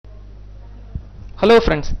Hello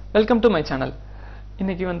friends, welcome to my channel.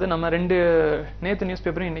 இன்னைக்கு வந்து நம்ம நேத்து நியூஸ்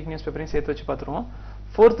பேப்பரும் இன்னைக்கு நியூஸ் பேப்பரையும் சேர்த்து வச்சு பார்த்துருவோம்.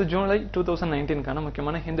 4th July 2019 கான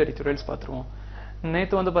முக்கியமான ஹிந்து எடிட்டோரியல்ஸ் பார்த்துருவோம்.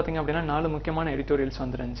 நேத்து வந்து பாத்தீங்க அப்படின்னா 4 முக்கியமான எடிட்டோரியல்ஸ்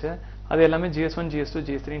வந்துருந்துச்சு. அது எல்லாமே GS1, GS2,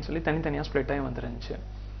 GS3 ன்னு சொல்லி தனித்தனியா ஸ்ப்ளிட் ஆகி வந்துருந்துச்சு.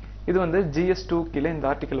 இது வந்து GS2 கீழ இந்த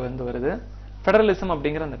ஆர்டிகல் வந்து வருது. ஃபெடரலிசம்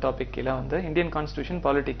அப்படிங்கிற அந்த டாபிக் கீழ வந்து இந்தியன் கான்ஸ்டிடியூஷன்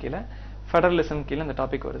பாலிட்டிக் கீழ ஃபெடரலிசம் கீழ இந்த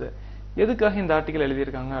டாபிக் வருது. எதுக்காக இந்த ஆர்டிகல்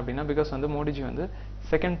எழுதியிருக்காங்க அப்படின்னா பிகாஸ் வந்து மோடிஜி வந்து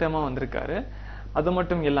செகண்ட் டேர்மா வந்திருக்காரு. அது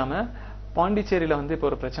மட்டும் இல்லாம பாண்டிச்சேரியில வந்து இப்போ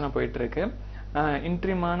ஒரு பிரச்சனை போயிட்டு இருக்கு.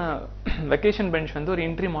 இன்ட்ரீமான வெக்கேஷன் பெஞ்ச் வந்து ஒரு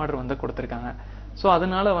இன்ட்ரீம் ஆர்டர் வந்து கொடுத்திருக்காங்க. சோ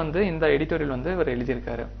அதனால வந்து இந்த எடிட்டோரியல் வந்து இவர்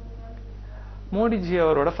எழுதியிருக்காரு. மோடிஜி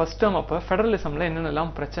அவரோட ஃபர்ஸ்ட் டேர்ம் அப்ப ஃபெடரலிசம்ல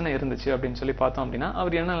என்னென்னலாம் பிரச்சனை இருந்துச்சு அப்படின்னு சொல்லி பார்த்தோம் அப்படின்னா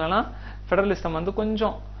அவர் என்னென்னலாம் ஃபெடரலிசம் வந்து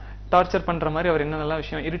கொஞ்சம் டார்ச்சர் பண்ற மாதிரி அவர் என்னென்னலாம்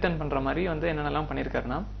விஷயம் இரிட்டன் பண்ற மாதிரி வந்து என்னென்னலாம்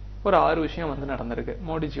பண்ணியிருக்காருன்னா ஒரு 6 விஷயம் வந்து நடந்திருக்கு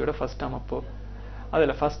மோடிஜியோட ஃபர்ஸ்ட் டேர்ம் அப்போ.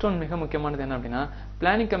 அதுல ஃபர்ஸ்ட் ஒன் மிக முக்கியமானது என்ன அப்படின்னா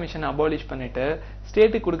பிளானிங் கமிஷன் அபாலிஷ் பண்ணிட்டு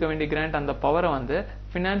ஸ்டேட்டுக்கு கொடுக்க வேண்டிய கிராண்ட் அந்த பவரை வந்து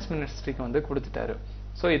ஃபினான்ஸ் மினிஸ்ட்ரிக்கு வந்து கொடுத்துட்டாரு.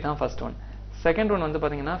 சோ இதுதான் ஃபர்ஸ்ட் ஒன். செகண்ட் ஒன் வந்து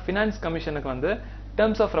பாத்தீங்கன்னா ஃபினான்ஸ் கமிஷனுக்கு வந்து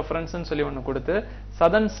டேர்ம்ஸ் ஆஃப் ரெஃபரன்ஸ்னு சொல்லி ஒன்று கொடுத்து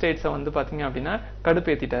சதர்ன் ஸ்டேட்ஸை வந்து பாத்தீங்க அப்படின்னா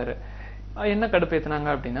கடுப்பேத்திட்டாரு. என்ன கடுப்பேத்தினாங்க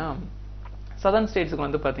அப்படின்னா சதர்ன் ஸ்டேட்ஸுக்கு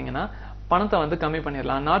வந்து பாத்தீங்கன்னா பணத்தை வந்து கம்மி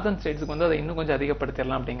பண்ணிடலாம், நார்தர்ன் ஸ்டேட்ஸுக்கு வந்து அதை இன்னும் கொஞ்சம்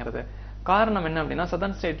அதிகப்படுத்திடலாம் அப்படிங்கிறது. காரணம் என்ன அப்படின்னா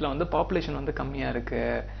சதர்ன் ஸ்டேட்ல வந்து பாப்புலேஷன் வந்து கம்மியா இருக்கு,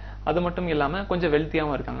 அது மட்டும் இல்லாம கொஞ்சம்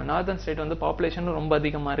வெல்த்தியாவும் இருக்காங்க. நார்தர்ன் ஸ்டேட் வந்து பாப்புலேஷனும் ரொம்ப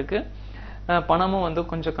அதிகமா இருக்கு, பணமும் வந்து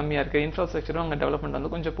கொஞ்சம் கம்மியா இருக்கு, இன்ஃப்ராஸ்ட்ரக்சரும் அங்க டெவலப்மெண்ட்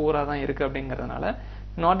வந்து கொஞ்சம் பூரா தான் இருக்கு அப்படிங்கறதுனால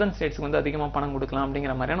நார்தர்ன் ஸ்டேட்ஸ்க்கு வந்து அதிகமா பணம் கொடுக்கலாம்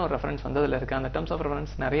அப்படிங்கிற மாதிரியான ஒரு ரெஃபரன்ஸ் வந்து அதுல இருக்கு. அந்த டேர்ம்ஸ் ஆஃப்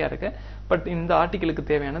ரெஃபரன்ஸ் நிறைய இருக்கு. பட் இந்த ஆர்டிகளுக்கு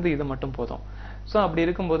தேவையானது இது மட்டும் போதும். சோ அப்படி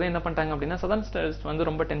இருக்கும்போது என்ன பண்ணிட்டாங்க அப்படின்னா சதர்ன் ஸ்டேட்ஸ் வந்து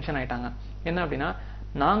ரொம்ப டென்ஷன் ஆயிட்டாங்க. என்ன அப்படின்னா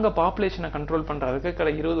நாங்க பாப்புலேஷனை கண்ட்ரோல் பண்றதுக்கு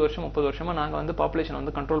கடை 20 வருஷம் 30 வருஷமா நாங்க வந்து பாப்புலேஷன்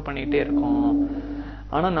வந்து கண்ட்ரோல் பண்ணிட்டே இருக்கோம்.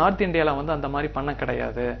 ஆனா நார்த் இந்தியால வந்து அந்த மாதிரி பண்ண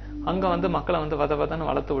கிடையாது. அங்க வந்து மக்களை வந்து வதன்னு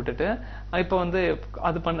வளர்த்து விட்டுட்டு இப்ப வந்து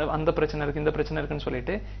அது பண்ண அந்த பிரச்சனை இருக்கு இந்த பிரச்சனை இருக்குன்னு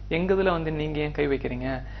சொல்லிட்டு எங்கதுல வந்து நீங்க ஏன் கை வைக்கிறீங்க?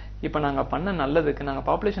 இப்ப நாங்க பண்ண நல்லதுக்கு நாங்க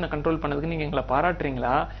பாப்புலேஷனை கண்ட்ரோல் பண்ணதுக்கு நீங்க எங்களை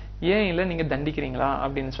பாராட்டுறீங்களா, ஏன் இல்ல நீங்க தண்டிக்கிறீங்களா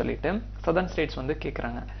அப்படின்னு சொல்லிட்டு சதர்ன் ஸ்டேட்ஸ் வந்து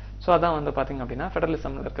கேக்குறாங்க. சோ அதான் வந்து பாத்தீங்க அப்படின்னா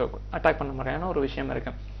ஃபெடரலிசம்ல இருக்க அட்டாக் பண்ண மாதிரியான ஒரு விஷயம்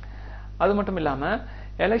இருக்கு. அது மட்டும் இல்லாம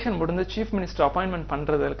எலெக்ஷன் முடிந்து சீஃப் மினிஸ்டர் அப்பாயின்மெண்ட்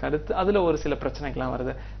பண்றதுக்கு அடுத்து அதுல ஒரு சில பிரச்சனைகள்லாம்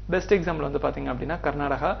வருது. பெஸ்ட் எக்ஸாம்பிள் வந்து பாத்தீங்க அப்படின்னா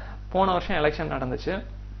கர்நாடகா போன வருஷம் எலெக்ஷன் நடந்துச்சு.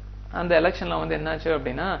 அந்த எலெக்ஷன்ல வந்து என்னாச்சு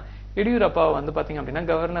அப்படின்னா எடியூரப்பா வந்து பாத்தீங்க அப்படின்னா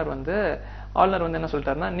ஆளுநர் வந்து என்ன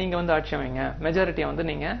சொல்லிட்டாருன்னா நீங்க வந்து ஆட்சி அமைங்க, மெஜாரிட்டியை வந்து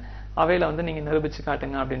நீங்க அவையில வந்து நீங்க நிரூபிச்சு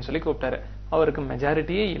காட்டுங்க அப்படின்னு சொல்லி கூப்பிட்டாரு. அவருக்கு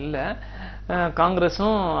மெஜாரிட்டியே இல்ல.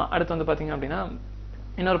 காங்கிரஸும் அடுத்து வந்து பாத்தீங்க அப்படின்னா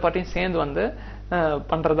இன்னொரு பார்ட்டியும் சேர்ந்து வந்து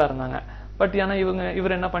பண்றதா இருந்தாங்க. பட் ஆனா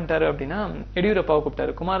இவர் என்ன பண்ணிட்டாரு அப்படின்னா எடியூரப்பாவை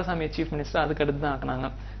கூப்பிட்டாரு. குமாரசாமி சீஃப் மினிஸ்டர் அதுக்கு அடுத்து தான் ஆக்குனாங்க.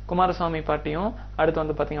 குமாரசாமி பார்ட்டியும் அடுத்து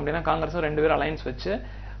வந்து பாத்தீங்க அப்படின்னா காங்கிரஸும் 2 பேரும் அலைன்ஸ் வச்சு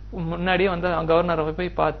முன்னாடியே வந்து கவர்னரை போய்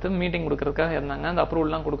பார்த்து மீட்டிங் கொடுக்கறதுக்காக இருந்தாங்க. அந்த அப்ரூவல்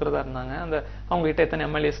எல்லாம் கொடுக்கறதா இருந்தாங்க. அந்த அவங்க கிட்ட எத்தனை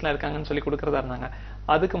எம்எல்ஏஸ் எல்லாம் இருக்காங்கன்னு சொல்லி கொடுக்கறதா இருந்தாங்க.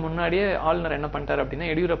 அதுக்கு முன்னாடியே ஆளுநர் என்ன பண்ணிட்டாரு அப்படின்னா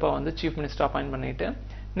எடியூரப்பா வந்து சீஃப் மினிஸ்டர் அப்பாயிண்ட் பண்ணிட்டு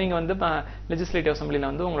நீங்க வந்து லெஜிஸ்லேட்டிவ் அசம்பிளில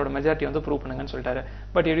வந்து உங்களோட மெஜாரிட்டி வந்து ப்ரூவ் பண்ணுங்கன்னு சொல்லிட்டாரு.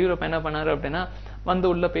 பட் எடியூரப்பா என்ன பண்ணாரு அப்படின்னா வந்து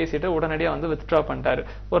உள்ள பேசிட்டு உடனடியா வந்து வித்ட்ரா பண்ணிட்டாரு.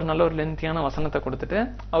 ஒரு நல்ல ஒரு லென்த்தியான வசனத்தை கொடுத்துட்டு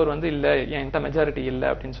அவர் வந்து இல்ல என்கிட்ட மெஜாரிட்டி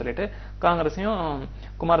இல்ல அப்படின்னு சொல்லிட்டு காங்கிரஸையும்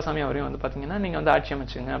குமாரசாமி அவரையும் வந்து பாத்தீங்கன்னா நீங்க வந்து ஆட்சி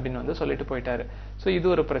அமைச்சுங்க அப்படின்னு வந்து சொல்லிட்டு போயிட்டாரு. சோ இது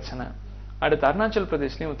ஒரு பிரச்சனை. அடுத்து அருணாச்சல்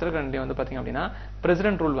பிரதேஷ்லயும் உத்தரகாண்ட்லயும் வந்து பாத்தீங்க அப்படின்னா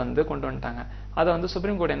பிரசிடென்ட் ரூல் வந்து கொண்டு வந்துட்டாங்க. அதை வந்து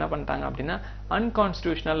சுப்ரீம் கோர்ட் என்ன பண்ணிட்டாங்க அப்படின்னா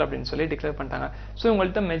அன்கான்ஸ்டிடியூஷனல் அப்படின்னு சொல்லி டிக்ளேர் பண்ணிட்டாங்க. சோ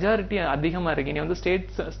உங்கள்ட்ட மெஜாரிட்டி அதிகமா இருக்கு, நீ வந்து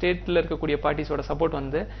ஸ்டேட்ல இருக்கக்கூடிய பார்ட்டிஸோட சப்போர்ட்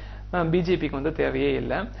வந்து பிஜேபிக்கு வந்து தேவையே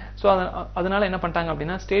இல்லை. சோ அதனால என்ன பண்ணிட்டாங்க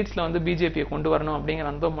அப்படின்னா ஸ்டேட்ஸ்ல வந்து பிஜேபியை கொண்டு வரணும் அப்படிங்கிற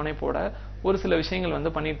அந்த முனைப்போட ஒரு சில விஷயங்கள்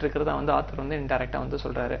வந்து பண்ணிட்டு இருக்கிறதா வந்து ஆத்தர் வந்து இன்டைரக்டா வந்து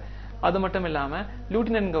சொல்றாரு. அது மட்டும் இல்லாம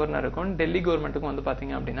லூட்டினன்ட் கவர்னருக்கும் டெல்லி கவர்மெண்ட்டுக்கும் வந்து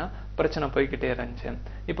பாத்தீங்க அப்படின்னா பிரச்சனை போய்கிட்டே இருந்துச்சு.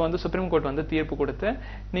 இப்போ வந்து சுப்ரீம் கோர்ட் வந்து தீர்ப்பு கொடுத்து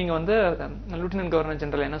நீங்க வந்து லூட்டினன்ட் கவர்னர்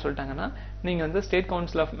ஜெனரல் என்ன சொல்லிட்டாங்கன்னா நீங்க வந்து state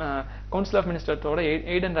council of மினிஸ்டரோட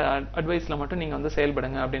eight and அட்வைஸ்ல மட்டும் நீங்க வந்து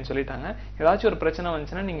செயல்படுங்க அப்படின்னு சொல்லிட்டாங்க. ஏதாச்சும் ஒரு பிரச்சனை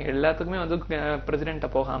வந்துச்சுன்னா நீங்க எல்லாத்துக்குமே வந்து பிரசிடென்ட்ட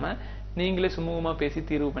போகாம நீங்களே சுமூகமா பேசி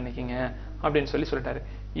தீர்வு பண்ணிக்கிங்க அப்படின்னு சொல்லிட்டாரு.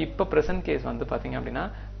 இப்ப பிரசன்ட் கேஸ் வந்து பாத்தீங்க அப்படின்னா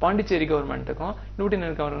பாண்டிச்சேரி கவர்மெண்ட்டுக்கும்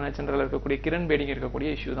லூட்டினன்ட் கவர்னர் ஜெனரல் இருக்கக்கூடிய கிரண் பேடிக்கு இருக்கக்கூடிய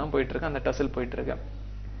இஷ்யூ தான் போயிட்டு இருக்கு. அந்த டசல் போயிட்டு இருக்கு.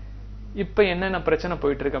 இப்ப என்னென்ன பிரச்சனை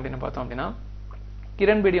போயிட்டு இருக்கு அப்படின்னு பார்த்தோம் அப்படின்னா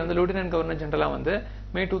கிரண் பேடி வந்து லூட்டினன்ட் கவர்னர் ஜெனரலா வந்து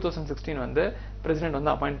மே 2016 வந்து பிரசிடென்ட்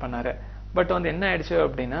வந்து அப்பாயிண்ட் பண்ணாரு. பட் வந்து என்ன ஆயிடுச்சு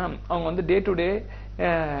அப்படின்னா அவங்க வந்து டே டு டே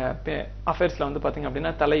அஃபேர்ஸ்ல வந்து பாத்தீங்க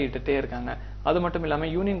அப்படின்னா தலையிட்டுட்டே இருக்காங்க. அது மட்டும் இல்லாம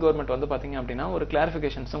யூனியன் கவர்மெண்ட் வந்து பாத்தீங்க அப்படின்னா ஒரு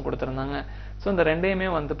கிளாரிபிகேஷன்ஸும் கொடுத்திருந்தாங்க. சோ இந்த ரெண்டையுமே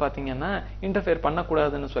வந்து பாத்தீங்கன்னா இன்டர்ஃபியர்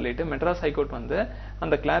பண்ணக்கூடாதுன்னு சொல்லிட்டு மெட்ராஸ் ஹைகோர்ட் வந்து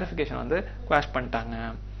அந்த கிளாரிபிகேஷன் வந்து குவாஷ் பண்ணிட்டாங்க.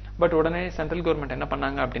 பட் உடனே சென்ட்ரல் கவர்மெண்ட் என்ன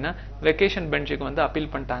பண்ணாங்க அப்படின்னா வெக்கேஷன் பெஞ்சுக்கு வந்து அப்பீல்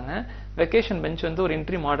பண்ணிட்டாங்க. வெக்கேஷன் பெஞ்ச் வந்து ஒரு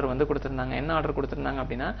இன்ட்ரீம் ஆர்டர் வந்து கொடுத்திருந்தாங்க. என்ன ஆர்டர் கொடுத்திருந்தாங்க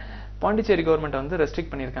அப்படின்னா பாண்டிச்சேரி கவர்மெண்ட் வந்து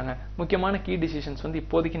ரெஸ்ட்ரிக்ட் பண்ணியிருக்காங்க. முக்கியமான கீ டிசிஷன்ஸ் வந்து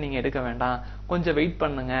இப்போதைக்கு நீங்க எடுக்க வேண்டாம், கொஞ்சம் வெயிட்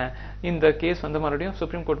பண்ணுங்க, இந்த கேஸ் வந்து மறுபடியும்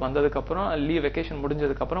சுப்ரீம் கோர்ட் வந்ததுக்கு அப்புறம் லீவ் வெக்கேஷன்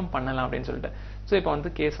முடிஞ்சதுக்கு அப்புறம் பண்ணலாம் அப்படின்னு சொல்லிட்டு. ஸோ இப்போ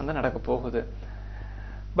வந்து கேஸ் வந்து நடக்க போகுது.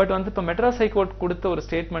 பட் வந்து இப்போ மெட்ராஸ் ஹைகோர்ட் கொடுத்த ஒரு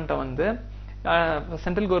ஸ்டேட்மெண்ட்டை வந்து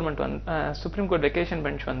சென்ட்ரல் கவர்மெண்ட் வந்து சுப்ரீம் கோர்ட் வெக்கேஷன்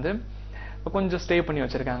பெஞ்ச் வந்து கொஞ்சம் ஸ்டே பண்ணி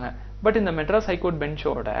வச்சிருக்காங்க. பட் இந்த மெட்ராஸ் ஹைகோர்ட்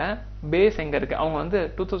பெஞ்சோட பேஸ் எங்க இருக்கு? அவங்க வந்து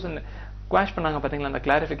 2000 குவாஷ் பண்ணாங்க பாத்தீங்களா அந்த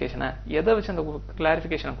கிளாரிபிகேஷனை. எதை வச்சு அந்த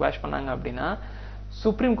கிளாரிபிகேஷனை குவாஷ் பண்ணாங்க அப்படின்னா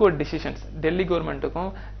supreme court decisions, Delhi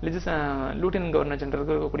கவர்மெண்ட்டுக்கும் லூட்டினன்ட் governor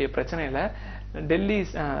ஜெனரலுக்கும் இருக்கக்கூடிய பிரச்சனையில டெல்லி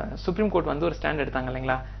சுப்ரீம் கோர்ட் வந்து ஒரு ஸ்டாண்ட் எடுத்தாங்க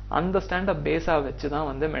இல்லைங்களா, அந்த ஸ்டாண்டை பேஸா வச்சுதான்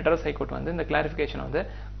வந்து மெட்ராஸ் ஹைகோர்ட் வந்து இந்த கிளாரிபிகேஷனை வந்து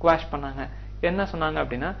குவாஷ் பண்ணாங்க. என்ன சொன்னாங்க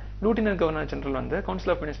அப்படின்னா லூட்டினன்ட் கவர்னர் ஜெனரல் வந்து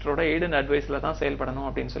கவுன்சில் ஆஃப் மினிஸ்டரோட எய்ட் அண்ட் அட்வைஸ்ல தான் செயல்படணும்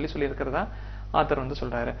அப்படின்னு சொல்லி இருக்கிறதா ஆத்தர் வந்து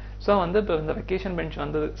சொல்றாரு. ஸோ வந்து இப்போ இந்த வெக்கேஷன் பெஞ்ச்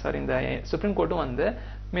வந்து இந்த சுப்ரீம் கோர்ட்டும் வந்து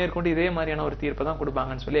மேற்கொண்டு இதே மாதிரியான ஒரு தீர்ப்பை தான்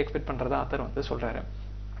கொடுப்பாங்கன்னு சொல்லி எக்ஸ்பெக்ட் பண்றதா ஆத்தர் வந்து சொல்றாரு.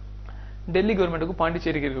 டெல்லி கவர்மெண்ட்டுக்கும்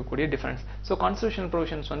பாண்டிச்சேரிக்கு இருக்கக்கூடிய டிஃபரன்ஸ். ஸோ கான்ஸ்டியூஷனல்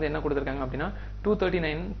ப்ரொவிஷன்ஸ் வந்து என்ன கொடுத்துருக்காங்க அப்படின்னா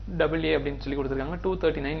 239AA அப்படின்னு சொல்லி கொடுத்துருக்காங்க.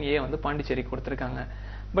 239A வந்து பாண்டிச்சேரிக்கு கொடுத்துருக்காங்க.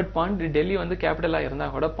 பட் டெல்லி வந்து கேபிட்டலா இருந்தா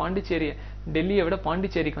கூட டெல்லியை விட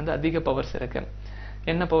பாண்டிச்சேரிக்கு வந்து அதிக பவர்ஸ் இருக்கு.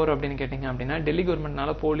 என்ன பவர் அப்படின்னு கேட்டீங்க அப்படின்னா Delhi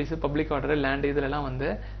கவர்மெண்ட்னால police, public order, land இதுலலாம் வந்து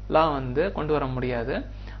லா வந்து கொண்டு வர முடியாது.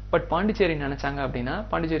 பட் பாண்டிச்சேரி நினைச்சாங்க அப்படின்னா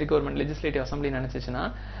Pondicherry government legislative assembly நினைச்சிச்சுன்னா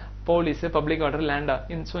police, public order, லேண்டா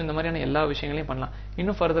இந்த மாதிரியான எல்லா விஷயங்களையும் பண்ணலாம்.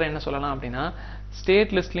 இன்னும் ஃபர்தரா என்ன சொல்லலாம் அப்படின்னா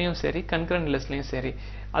ஸ்டேட் லிஸ்ட்லயும் சரி, கன்கரண்ட் லிஸ்ட்லயும் சரி,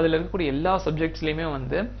 அதுல இருக்கக்கூடிய எல்லா சப்ஜெக்ட்ஸ்லயுமே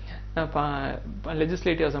வந்து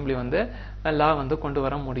லெஜிஸ்லேட்டிவ் அசம்பிளி வந்து லா வந்து கொண்டு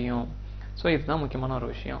வர முடியும். ஸோ இதுதான் முக்கியமான ஒரு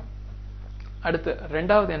விஷயம். அடுத்து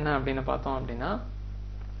ரெண்டாவது என்ன அப்படின்னு பார்த்தோம் அப்படின்னா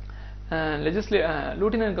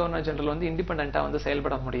லூட்டினன்ட் கவர்னர் ஜெனரல் வந்து இண்டிபெண்டா வந்து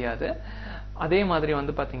செயல்பட முடியாது. அதே மாதிரி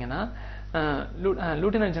வந்து பாத்தீங்கன்னா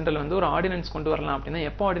லூட்டினன்ட் ஜெனரல் வந்து ஒரு ஆர்டினன்ஸ் கொண்டு வரலாம் அப்படின்னா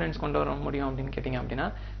எப்போ ஆர்டினன்ஸ் கொண்டு வர முடியும் அப்படின்னு கேட்டீங்க அப்படின்னா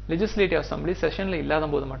லெஜிஸ்லேட்டிவ் அசம்பிளி செஷன்ல இல்லாத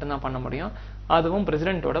போது மட்டும்தான் பண்ண முடியும். அதுவும்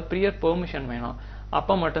பிரசிடென்ட்டோட ப்ரியர் பெர்மிஷன் வேணும்,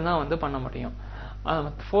 அப்ப மட்டும்தான் வந்து பண்ண முடியும்.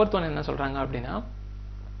 ஃபோர்த் ஒன் என்ன சொல்றாங்க அப்படின்னா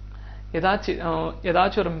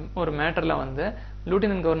ஏதாச்சும் ஒரு மேட்டர்ல வந்து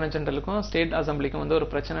லூட்டினன்ட் கவர்னர் ஜெனரலுக்கும் ஸ்டேட் அசம்பிளிக்கும் வந்து ஒரு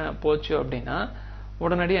பிரச்சனை போச்சு அப்படின்னா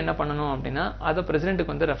உடனடியாக என்ன பண்ணணும் அப்படின்னா அதை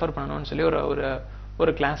பிரசிடென்ட்டுக்கு வந்து ரெஃபர் பண்ணணும்னு சொல்லி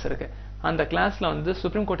ஒரு கிளாஸ் இருக்கு. அந்த கிளாஸ்ல வந்து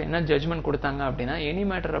சுப்ரீம் கோர்ட் என்ன ஜட்ஜ்மெண்ட் கொடுத்தாங்க அப்படின்னா எனி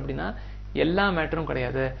மேட்டர் அப்படின்னா எல்லா மேட்டரும்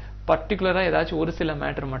கிடையாது, பர்டிகுலரா ஏதாச்சும் ஒரு சில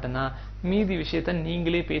மேட்டர் மட்டும்தான், மீதி விஷயத்த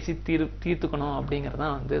நீங்களே பேசி தீர்த்துக்கணும்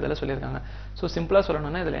அப்படிங்கறதான் வந்து இதெல்லாம் சொல்லியிருக்காங்க. ஸோ சிம்பிளா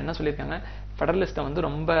சொல்லணும்னா இதுல என்ன சொல்லியிருக்காங்க, ஃபெடரலிஸ்ட்டை வந்து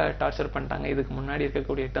ரொம்ப டார்ச்சர் பண்ணிட்டாங்க இதுக்கு முன்னாடி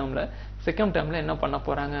இருக்கக்கூடிய டேர்ம்ல. செகண்ட் டேர்ம்ல என்ன பண்ண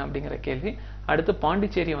போறாங்க அப்படிங்கிற கேள்வி. அடுத்து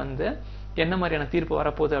பாண்டிச்சேரி வந்து என்ன மாதிரியான தீர்ப்பு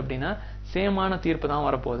வரப்போகுது அப்படின்னா சேமான தீர்ப்பு தான்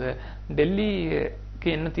வரப்போகுது. டெல்லிக்கு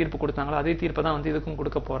என்ன தீர்ப்பு கொடுத்தாங்களோ அதே தீர்ப்பு தான் வந்து இதுக்கும்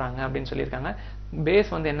கொடுக்க போறாங்க அப்படின்னு சொல்லியிருக்காங்க. பேஸ்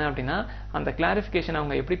வந்து என்ன அப்படின்னா அந்த கிளாரிபிகேஷன்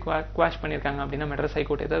அவங்க எப்படி குவாஷ் பண்ணியிருக்காங்க அப்படின்னா மெட்ராஸ்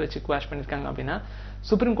ஹைகோர்ட் எதை வச்சு குவாஷ் பண்ணியிருக்காங்க அப்படின்னா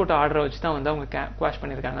சுப்ரீம் கோர்ட் ஆர்டரை வச்சு தான் வந்து அவங்க குவாஷ்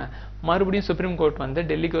பண்ணியிருக்காங்க. மறுபடியும் சுப்ரீம் கோர்ட் வந்து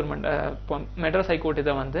டெல்லி கவர்மெண்ட் மெட்ராஸ் ஹைகோர்ட்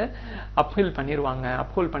இதை வந்து அப்ஹோல்ட்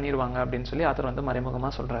பண்ணிடுவாங்க அப்படின்னு சொல்லி ஆத்தர் வந்து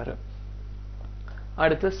மறைமுகமா சொல்றாரு.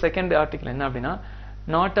 அடுத்து செகண்ட் ஆர்டிகல் என்ன அப்படின்னா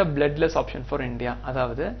not a bloodless option for India,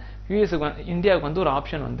 அதாவது இந்தியாவுக்கு வந்து ஒரு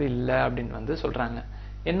ஆப்ஷன் வந்து இல்லை அப்படின்னு வந்து சொல்றாங்க.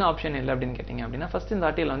 என்ன ஆப்ஷன் இல்லை அப்படின்னு கேட்டீங்க அப்படின்னா ஃபர்ஸ்ட் இந்த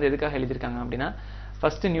ஆர்டிகல் வந்து எதுக்காக எழுதியிருக்காங்க அப்படின்னா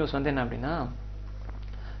ஃபர்ஸ்ட் நியூஸ் வந்து என்ன அப்படின்னா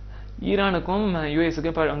ஈரானுக்கும்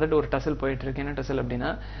யூஎஸ்க்கும் இப்போ வந்துட்டு ஒரு டசல் போயிட்டு இருக்கு. என்ன டசல்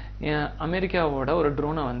அப்படின்னா அமெரிக்காவோட ஒரு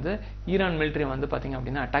ட்ரோனை வந்து ஈரான் மிலிட்டரி வந்து பாத்தீங்க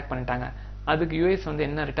அப்படின்னா அட்டாக் பண்ணிட்டாங்க. அதுக்கு யூஎஸ் வந்து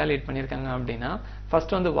என்ன ரிட்டாலியேட் பண்ணியிருக்காங்க அப்படின்னா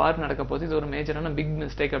ஃபர்ஸ்ட் வந்து வார் நடக்க போது இது ஒரு மேஜரான பிக்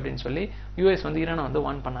மிஸ்டேக் அப்படின்னு சொல்லி யூஎஸ் வந்து ஈரானை வந்து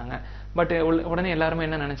வார்ன் பண்ணாங்க. பட் உடனே எல்லாருமே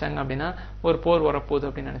என்ன நினைச்சாங்க அப்படின்னா ஒரு போர் வரப்போகுது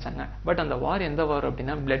அப்படின்னு நினைச்சாங்க. பட் அந்த வார் எந்த வார்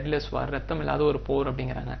அப்படின்னா பிளட்லெஸ் வார், ரத்தம் இல்லாத ஒரு போர்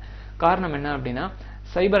அப்படிங்கிறாங்க. காரணம் என்ன அப்படின்னா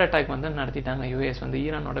சைபர் அட்டாக் வந்து நடத்திட்டாங்க யூஎஸ் வந்து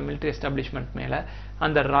ஈரானோட மிலிட்டரி எஸ்டாப்ளிஷ்மெண்ட் மேல.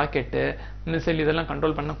 அந்த ராக்கெட்டு, மிசைல் இதெல்லாம்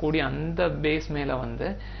கண்ட்ரோல் பண்ணக்கூடிய அந்த பேஸ் மேல வந்து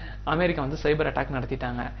அமெரிக்கா வந்து சைபர் அட்டாக்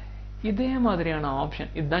நடத்திட்டாங்க. இதே மாதிரியான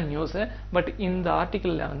ஆப்ஷன் இதுதான் நியூஸ். பட் இந்த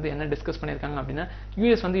ஆர்டிகல்ல வந்து என்ன டிஸ்கஸ் பண்ணியிருக்காங்க அப்படின்னா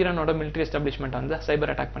யூஎஸ் வந்து ஈரானோட மிலிட்டரி எஸ்டாப்ளிஷ்மெண்ட் வந்து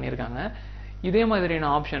சைபர் அட்டாக் பண்ணியிருக்காங்க. இதே மாதிரியான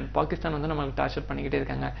ஆப்ஷன் பாகிஸ்தான் வந்து நமக்கு டார்ச்சர் பண்ணிக்கிட்டே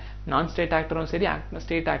இருக்காங்க. நான் ஸ்டேட் ஆக்டரும் சரி,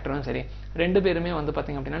 ஸ்டேட் ஆக்டரும் சரி, ரெண்டு பேருமே வந்து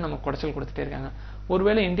பாத்தீங்க அப்படின்னா நமக்கு குடைச்சல் கொடுத்துட்டே இருக்காங்க.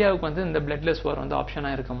 ஒருவேளை இந்தியாவுக்கு வந்து இந்த பிளட்லெஸ் வார் வந்து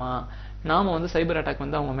ஆப்ஷனா இருக்குமா, நாம வந்து சைபர் அட்டாக்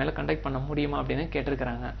வந்து அவங்க மேல கண்டக்ட் பண்ண முடியுமா அப்படின்னு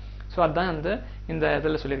கேட்டிருக்காங்க. ஸோ அதான் வந்து இந்த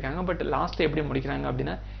இதில் சொல்லியிருக்காங்க. பட் லாஸ்ட் எப்படி முடிக்கிறாங்க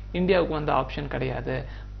அப்படின்னா இந்தியாவுக்கு வந்து ஆப்ஷன் கிடையாது,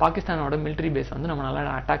 பாகிஸ்தானோட மிலிட்டரி பேஸ் வந்து நம்மளால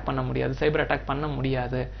அட்டாக் பண்ண முடியாது, சைபர் அட்டாக் பண்ண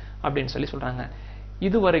முடியாது அப்படின்னு சொல்லி சொல்றாங்க.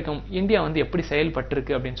 இது வரைக்கும் இந்தியா வந்து எப்படி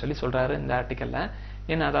செயல்பட்டிருக்கு அப்படின்னு சொல்லி சொல்றாரு இந்த ஆர்டிக்கல்ல.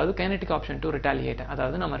 என்ன அதாவது கைனடிக் ஆப்ஷன் டு ரிட்டாலியேட்,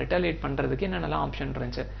 அதாவது நம்ம ரிட்டாலியேட் பண்றதுக்கு என்னென்னலாம் ஆப்ஷன்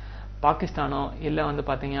இருந்துச்சு. பாகிஸ்தானோ இல்லை வந்து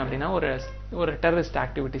பாத்தீங்க அப்படின்னா ஒரு டெரரிஸ்ட்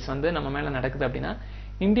ஆக்டிவிட்டிஸ் வந்து நம்ம மேல நடக்குது அப்படின்னா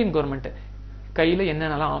இந்தியன் கவர்மெண்ட் கையில்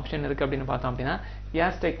என்னென்னலாம் ஆப்ஷன் இருக்குது அப்படின்னு பார்த்தோம் அப்படின்னா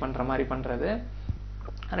ஏர் ஸ்ட்ரைக் பண்ணுற மாதிரி பண்ணுறது,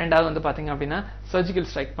 ரெண்டாவது வந்து பார்த்தீங்க அப்படின்னா சர்ஜிக்கல்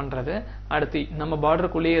ஸ்ட்ரைக் பண்ணுறது, அடுத்து நம்ம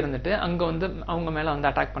பார்டருக்குள்ளேயே இருந்துட்டு அங்கே வந்து அவங்க மேலே வந்து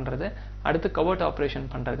அட்டாக் பண்ணுறது, அடுத்து கவர்ட் ஆப்ரேஷன்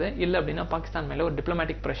பண்ணுறது, இல்லை அப்படின்னா பாகிஸ்தான் மேலே ஒரு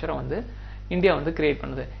டிப்ளமேட்டிக் ப்ரெஷரை வந்து இந்தியா வந்து கிரியேட்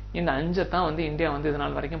பண்ணுது. இந்த 5 தான் வந்து இந்தியா வந்து இது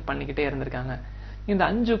நாள் வரைக்கும் பண்ணிக்கிட்டே இருந்திருக்காங்க. இந்த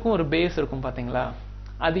 5க்கும் ஒரு பேஸ் இருக்கும் பார்த்தீங்களா,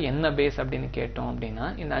 அது என்ன பேஸ் அப்படின்னு கேட்டோம் அப்படின்னா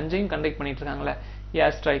இந்த 5ஐயும் கண்டக்ட் பண்ணிட்டு இருக்காங்களே,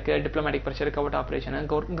 ஏர் strike, diplomatic pressure, covert operation,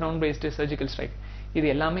 ground based surgical strike, இது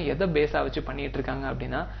எல்லாமே எதை பேஸாக வச்சு பண்ணிட்டு இருக்காங்க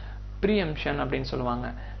அப்படின்னா ப்ரீஎம்ஷன் அப்படின்னு சொல்லுவாங்க.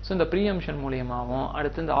 ஸோ இந்த ப்ரீஎம்ஷன் மூலியமாகவும்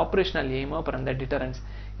அடுத்து இந்த ஆப்ரேஷனல் எய்ம் அப்புறம் இந்த டிட்டரன்ஸ்,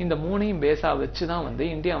 இந்த 3ஐயும் பேஸாக வச்சு தான் வந்து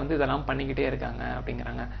இந்தியா வந்து இதெல்லாம் பண்ணிக்கிட்டே இருக்காங்க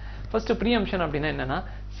அப்படிங்கிறாங்க. ஃபர்ஸ்ட் ப்ரீஎம்ஷன் அப்படின்னா என்னன்னா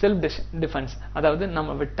செல்ஃப் டிஃபென்ஸ், அதாவது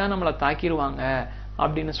நம்ம விட்டா நம்மளை தாக்கிடுவாங்க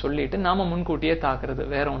அப்படின்னு சொல்லிட்டு நாம முன்கூட்டியே தாக்குறது,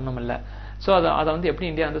 வேற ஒன்றும் இல்லை. ஸோ அதை வந்து எப்படி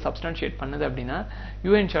இந்தியா வந்து சப்ஸ்டான்ஷியேட் பண்ணுது அப்படின்னா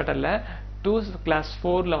யூஎன் சார்ட்டரில் 2 Class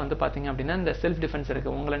 4ல வந்து பார்த்தீங்க அப்படின்னா இந்த செல்ஃப் டிஃபென்ஸ்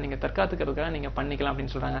இருக்குது, உங்களை நீங்கள் தற்காத்துக்கிறதுக்காக நீங்கள் பண்ணிக்கலாம்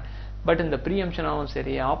அப்படின்னு சொல்கிறாங்க. பட் இந்த ப்ரீஎம்ஷனாகவும்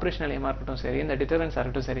சரி, ஆப்ரேஷனல் எய்மாக இருக்கட்டும் சரி, இந்த டிட்டரன்ஸாக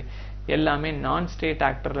இருக்கட்டும் சரி, எல்லாமே நான் ஸ்டேட்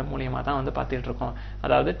ஆக்டர் மூலியமாக தான் வந்து பார்த்துட்டு இருக்கோம்.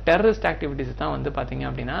 அதாவது டெரரிஸ்ட் ஆக்டிவிட்டிஸ் தான் வந்து பார்த்தீங்க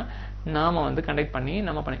அப்படின்னா நாம வந்து கண்டக்ட் பண்ணி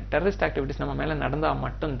டெரரிஸ்ட் ஆக்டிவிட்டிஸ் நம்ம மேலே நடந்தால்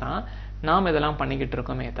மட்டும்தான் நாம் இதெல்லாம் பண்ணிக்கிட்டு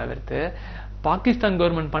இருக்கோமே தவிர்த்து பாகிஸ்தான்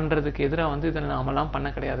கவர்மெண்ட் பண்றதுக்கு எதிராக வந்து இதை நாமெல்லாம் பண்ண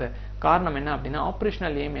கிடையாது. காரணம் என்ன அப்படின்னா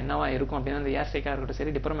ஆப்ரேஷனல் எய்ம் என்னவா இருக்கும் அப்படின்னா இந்த ஏர் ஸ்ட்ரைக்காக இருக்கட்டும்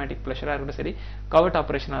சரி, டிப்ளமேட்டிக் ப்ரெஷராக இருக்கட்டும் சரி, கவர்ட்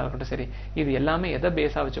ஆப்ரேஷனாக இருக்கட்டும் சரி, இது எல்லாமே எதை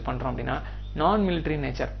பேஸாக வச்சு பண்றோம் அப்படின்னா நான் மிலிட்டரி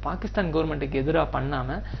நேச்சர், பாகிஸ்தான் கவர்மெண்ட்டுக்கு எதிராக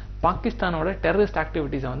பண்ணாம பாகிஸ்தானோட டெரரிஸ்ட்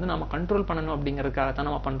ஆக்டிவிட்டிஸை வந்து நம்ம கண்ட்ரோல் பண்ணணும் அப்படிங்கிறதுக்காக தான்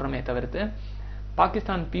நம்ம பண்றோமே தவிர்த்து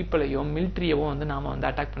பாகிஸ்தான் பீப்புளையோ மிலிட்ரியவோ வந்து நாம வந்து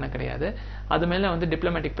அட்டாக் பண்ண கிடையாது. அது மேல வந்து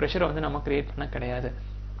டிப்ளமேட்டிக் ப்ரெஷரை வந்து நம்ம கிரியேட் பண்ண கிடையாது.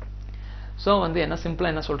 ஸோ வந்து என்ன சிம்பிளா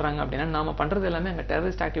என்ன சொல்றாங்க அப்படின்னா நாம பண்றது எல்லாமே அங்கே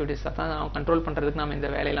டெரரிஸ்ட் ஆக்டிவிட்டிஸ் தான் கண்ட்ரோல் பண்றதுக்கு நம்ம இந்த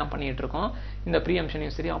வேலையெல்லாம் பண்ணிட்டு இருக்கோம். இந்த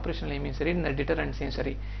ப்ரீஎம்ஷனையும் சரி, ஆப்ரேஷனல் எய்மையும் சரி, இந்த டிட்டரன்ஸையும்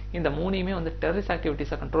சரி, இந்த 3யுமே வந்து டெரரிஸ்ட்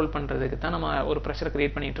ஆக்டிவிட்டிஸை கண்ட்ரோல் பண்றதுக்கு தான் நம்ம ஒரு ப்ரெஷரை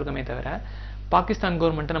கிரியேட் பண்ணிட்டு இருக்கோமே தவிர பாகிஸ்தான்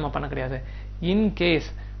கவர்மெண்ட்டை நம்ம பண்ண கிடையாது. இன்கேஸ்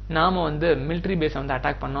நாம வந்து மிலிட்ரி பேஸை வந்து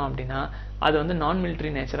அட்டாக் பண்ணோம் அப்படின்னா அது வந்து நான்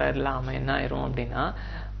மிலிட்ரி நேச்சரா இல்லாம என்ன ஆயிரும் அப்படின்னா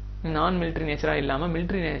நான் மிலிட்ரி நேச்சரா இல்லாம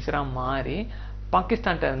மிலிட்ரி நேச்சரா மாறி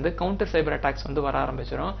பாகிஸ்தான்கிட்ட இருந்து கவுண்டர் சைபர் அட்டாக்ஸ் வந்து வர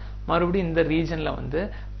ஆரம்பிச்சிடும். மறுபடியும் இந்த ரீஜன்ல வந்து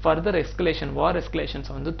ஃபர்தர் எஸ்கலேஷன், வார் எஸ்கலேஷன்ஸ்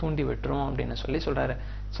வந்து தூண்டி விட்டுரும் அப்படின்னு சொல்றாரு.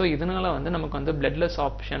 ஸோ இதனால வந்து நமக்கு வந்து bloodless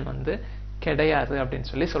ஆப்ஷன் வந்து கிடையாது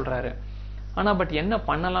அப்படின்னு சொல்றாரு. ஆனா பட் என்ன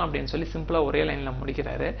பண்ணலாம் அப்படின்னு சொல்லி சிம்பிளா ஒரே லைன்ல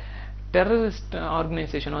முடிக்கிறாரு. டெரரிஸ்ட்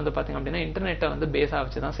ஆர்கனைசேஷன் வந்து பாத்தீங்க அப்படின்னா இன்டர்நெட்டை வந்து பேஸா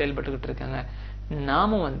வச்சுதான் செயல்பட்டுக்கிட்டு இருக்காங்க.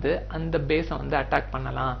 நாம வந்து அந்த பேஸை வந்து அட்டாக்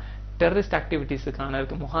பண்ணலாம். டெரரிஸ்ட் ஆக்டிவிட்டிஸுக்கான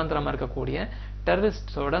முகாந்திரமா இருக்கக்கூடிய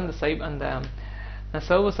டெரரிஸ்டோட அந்த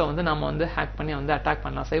சர்வர்ஸை வந்து நாம வந்து ஹேக் பண்ணி வந்து அட்டாக்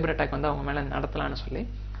பண்ணலாம், சைபர் அட்டாக் வந்து அவங்க மேல நடத்தலாம்னு சொல்லி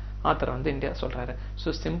ஆத்தர் வந்து இந்தியா சொல்றாரு. ஸோ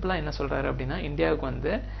சிம்பிளா என்ன சொல்றாரு அப்படின்னா இந்தியாவுக்கு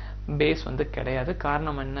வந்து பேஸ் வந்து கிடையாது.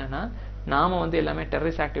 காரணம் என்னன்னா நாம வந்து எல்லாமே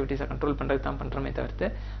டெரரிஸ்ட் ஆக்டிவிட்டிஸை கண்ட்ரோல் பண்றதுக்கு தான் பண்றோமே தவிர்த்து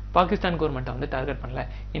பாகிஸ்தான் கவர்மெண்ட்டை வந்து டார்கெட் பண்ணல.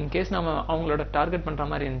 இன்கேஸ் நம்ம அவங்களோட டார்கெட் பண்ற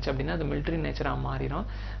மாதிரி இருந்துச்சு அப்படின்னா அது மிலிட்டரி நேச்சரா மாறிடும்.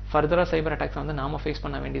 ஃபர்தரா சைபர் அட்டாக்ஸ் வந்து நாம ஃபேஸ்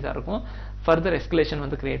பண்ண வேண்டியதா இருக்கும். ஃபர்தர் எஸ்கலேஷன்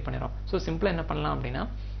வந்து கிரியேட் பண்ணிடும். ஸோ சிம்பிளா என்ன பண்ணலாம் அப்படின்னா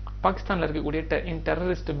பாகிஸ்தான்ல இருக்கக்கூடிய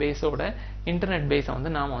டெரரிஸ்ட் பேஸோட இன்டர்நெட் பேஸை வந்து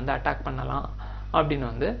நாம வந்து அட்டாக் பண்ணலாம் அப்படின்னு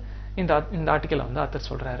வந்து இந்த ஆர்டிக்கலை வந்து ஆத்தர்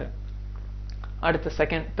சொல்றாரு. அடுத்த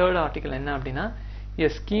தேர்ட் ஆர்டிக்கல் என்ன அப்படின்னா a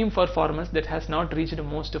scheme for farmers that has not reached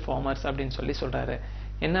most farmers அப்படின்னு சொல்றாரு.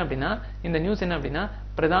 என்ன அப்படின்னா இந்த நியூஸ் என்ன அப்படின்னா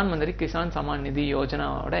பிரதான் மந்திரி கிசான் சமான் நிதி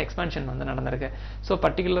யோஜனாவோட எக்ஸ்பான்ஷன் வந்து நடந்திருக்கு. ஸோ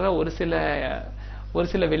பர்டிகுலரா ஒரு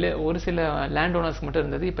சில லேண்ட் ஓனர்ஸ்க்கு மட்டும்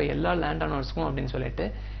இருந்தது, இப்போ எல்லா லேண்ட் ஓனர்ஸ்க்கும் அப்படின்னு சொல்லிட்டு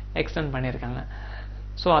எக்ஸ்டெண்ட் பண்ணியிருக்காங்க.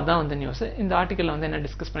 ஸோ அதான் வந்து நியூஸ். இந்த ஆர்டிக்கல்ல வந்து என்ன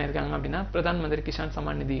டிஸ்கஸ் பண்ணியிருக்காங்க அப்படின்னா பிரதான் மந்திரி கிசான்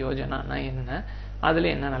சமான் நிதி யோஜனானா என்ன, அதுல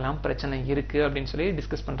என்னென்னலாம் பிரச்சனை இருக்கு அப்படின்னு சொல்லி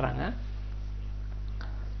டிஸ்கஸ் பண்றாங்க.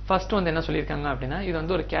 ஃபர்ஸ்ட் வந்து என்ன சொல்லியிருக்காங்க அப்படின்னா இது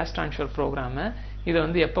வந்து ஒரு கேஷ் ட்ரான்ஸ்ஃபர் ப்ரோக்ராம். இதை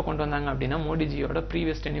வந்து எப்போ கொண்டு வந்தாங்க அப்படின்னா மோடிஜியோட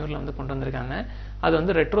ப்ரீவியஸ் டென்யூர்ல வந்து கொண்டு வந்திருக்காங்க. அது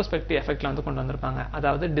வந்து ரெட்ரோஸ்பெக்டிவ் எஃபெக்ட்ல வந்து கொண்டு வந்திருப்பாங்க.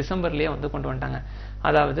 அதாவது டிசம்பர்லயே வந்து கொண்டு வந்துட்டாங்க.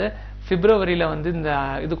 அதாவது பிப்ரவரியில வந்து இந்த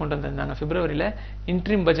இது கொண்டு வந்திருந்தாங்க. பிப்ரவரியில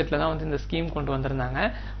இன்ட்ரீம் பட்ஜெட்ல தான் வந்து இந்த ஸ்கீம் கொண்டு வந்திருந்தாங்க.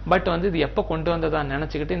 பட் வந்து இது எப்போ கொண்டு வந்ததா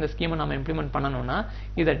நினைச்சுக்கிட்டு இந்த ஸ்கீமை நம்ம இம்ப்ளிமெண்ட் பண்ணணும்னா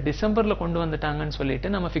இதை டிசம்பர்ல கொண்டு வந்துட்டாங்கன்னு சொல்லிட்டு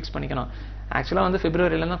நம்ம ஃபிக்ஸ் பண்ணிக்கணும். ஆக்சுவலா வந்து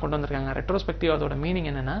பிப்ரவரியில தான் கொண்டு வந்திருக்காங்க. ரெட்ரோஸ்பெக்டிவ் அதோட மீனிங்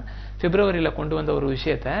என்னன்னா பிப்ரவரியில கொண்டு வந்த ஒரு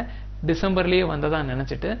விஷயத்த டிசம்பர்லயே வந்ததா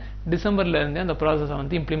நினைச்சிட்டு டிசம்பர்ல இருந்தே அந்த ப்ராசஸை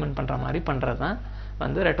வந்து இம்ப்ளிமெண்ட் பண்ற மாதிரி பண்றதுதான்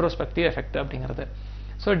வந்து ரெட்ரோஸ்பெக்டிவ் எஃபெக்ட் அப்படிங்கிறது.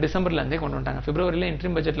 ஸோ டிசம்பர்ல இருந்தே கொண்டு வந்துட்டாங்க. பிப்ரவரியில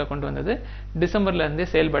இன்ட்ரீம் பட்ஜெட்ல கொண்டு வந்தது, டிசம்பர்ல இருந்தே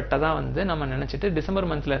செயல்பட்டதா வந்து நம்ம நினைச்சிட்டு டிசம்பர்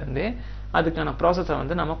மந்த்ல இருந்தே அதுக்கான ப்ராசஸை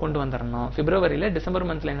வந்து நம்ம கொண்டு வந்துடணும். பிப்ரவரியில டிசம்பர்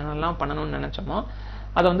மந்த்ல என்னென்னலாம் பண்ணணும்னு நினைச்சோமோ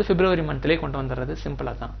அதை வந்து பிப்ரவரி மந்த்லயே கொண்டு வந்துடுறது.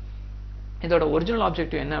 சிம்பிளா தான். இதோட ஒரிஜினல்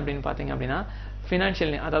ஆப்ஜெக்டிவ் என்ன அப்படின்னு பாத்தீங்க அப்படின்னா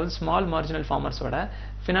ஃபினான்ஷியல், அதாவது ஸ்மால் மார்ஜினல் ஃபார்மர்ஸோட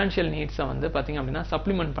ஃபினான்ஷியல் நீட்ஸை வந்து பாத்தீங்க அப்படின்னா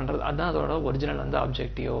சப்ளிமெண்ட் பண்றது, அதுதான் அதோட ஒரிஜினல் வந்து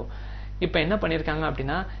ஆப்ஜெக்டிவ். இப்போ என்ன பண்ணியிருக்காங்க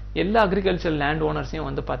அப்படின்னா எல்லா அக்ரிகல்ச்சர் லேண்ட் ஓனர்ஸையும்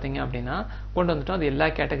வந்து பாத்தீங்க அப்படின்னா கொண்டு வந்துட்டோம். அது எல்லா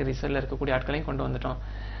கேட்டகரிஸ்ல இருக்கக்கூடிய ஆட்களையும் கொண்டு வந்துட்டோம்.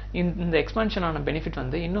 இந்த எக்ஸ்பான்ஷன் ஆன பெனிஃபிட்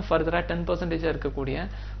வந்து இன்னும் ஃபர்தரா 10% இருக்கக்கூடிய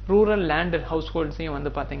ரூரல் லேண்ட் ஹவுஸ்ஹோல்ட்ஸையும்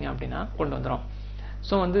வந்து பாத்தீங்க அப்படின்னா கொண்டு வந்துரும்.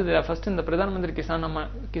 ஸோ வந்து இது ஃபர்ஸ்ட் இந்த பிரதான் மந்திரி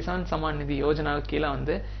கிசான் சமான் நிதி யோஜனா கீழே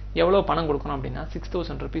வந்து எவ்வளவு பணம் கொடுக்கணும் அப்படின்னா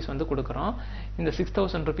 6,000 rupees வந்து கொடுக்குறோம். இந்த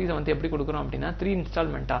 6,000 rupees வந்து எப்படி கொடுக்குறோம் அப்படின்னா 3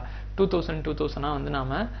 இன்ஸ்டால்மெண்டா 2,000 வந்து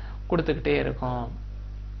நாம கொடுத்துக்கிட்டே இருக்கோம்.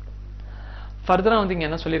 ஃபர்தரா வந்து இங்க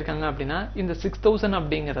என்ன சொல்லியிருக்காங்க அப்படின்னா இந்த 6,000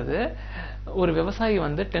 அப்படிங்கிறது ஒரு விவசாயி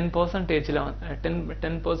வந்து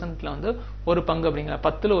 10%ல வந்து ஒரு பங்கு அப்படிங்கிற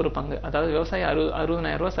 10ல ஒரு பங்கு, அதாவது விவசாயி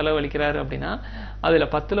 60,000 ரூபாய் செலவழிக்கிறாரு அப்படின்னா அதுல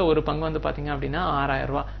 10ல ஒரு பங்கு வந்து பாத்தீங்க அப்படின்னா 6,000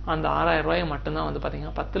 ரூபாய். அந்த 6,000 ரூபாயை மட்டும்தான் வந்து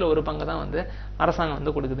பாத்தீங்கன்னா 10ல ஒரு பங்கு தான் வந்து அரசாங்கம்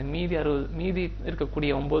வந்து கொடுக்குது. மீதி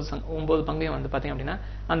இருக்கக்கூடிய 9 பங்கையும் வந்து பாத்தீங்க அப்படின்னா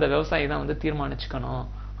அந்த விவசாயி தான் வந்து தீர்மானிச்சுக்கணும்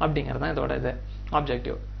அப்படிங்கிறது தான் இதோட இது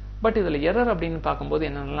ஆப்ஜெக்டிவ். பட் இதுல எரர் அப்படின்னு பார்க்கும்போது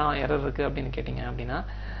என்னென்னலாம் எரர் இருக்கு அப்படின்னு கேட்டீங்க அப்படின்னா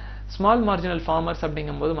ஸ்மால் மார்ஜினல் ஃபார்மர்ஸ்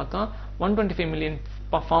அப்படிங்கும்போது மொத்தம் 125 மில்லியன்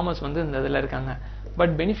ஃபார்மர்ஸ் வந்து இந்த இதுல இருக்காங்க.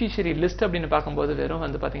 பட் பெனிஃபிஷியரி லிஸ்ட் அப்படின்னு பார்க்கும்போது வெறும்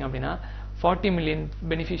வந்து பாத்தீங்க அப்படின்னா 40 மில்லியன்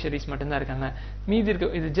பெனிஃபிஷியரிஸ் மட்டும்தான் இருக்காங்க. மீதி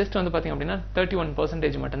இருக்க இது ஜஸ்ட் வந்து பாத்தீங்க அப்படின்னா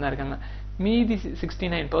 31% மட்டும்தான் இருக்காங்க. மீதி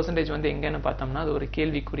 69% வந்து எங்கன்னு பார்த்தோம்னா அது ஒரு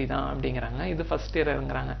கேள்விக்குறி தான் அப்படிங்கிறாங்க. இது ஃபர்ஸ்ட்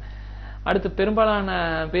எரர்ங்கிறாங்க. அடுத்து பெரும்பாலான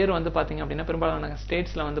பேர் வந்து பாத்தீங்க அப்படின்னா பெரும்பாலான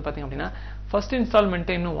ஸ்டேட்ஸ்ல வந்து பாத்தீங்க அப்படின்னா ஃபர்ஸ்ட்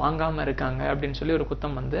இன்ஸ்டால்மெண்ட்டே இன்னும் வாங்காம இருக்காங்க அப்படின்னு சொல்லி ஒரு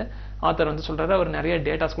குத்தம் வந்து ஆத்தர் வந்து சொல்றாரு. அவர் நிறைய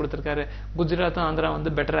டேட்டாஸ் கொடுத்திருக்காரு. குஜராத் ஆந்திரா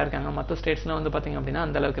வந்து பெட்டரா இருக்காங்க. மற்ற ஸ்டேட்ஸ்லாம் வந்து பாத்தீங்க அப்படின்னா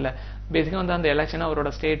அந்த அளவுக்கு இல்ல. பேசிக்கா வந்து அந்த எலெக்ஷன்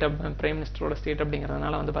அவரோட ஸ்டேட் பிரைம் மினிஸ்டரோட ஸ்டேட்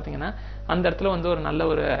அப்படிங்கறதுனால வந்து பாத்தீங்கன்னா அந்த இடத்துல வந்து ஒரு நல்ல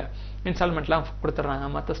ஒரு இன்ஸ்டால்மெண்ட்லாம்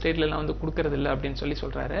கொடுத்துறாங்க. மற்ற ஸ்டேட்ல எல்லாம் வந்து கொடுக்கறது இல்லை அப்படின்னு சொல்லி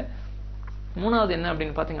சொல்றாரு. மூணாவது என்ன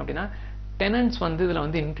அப்படின்னு பாத்தீங்க அப்படின்னா டெனன்ட்ஸ் வந்து இதுல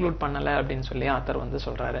வந்து இன்க்ளூட் பண்ணல அப்படின்னு சொல்லி ஆத்தர் வந்து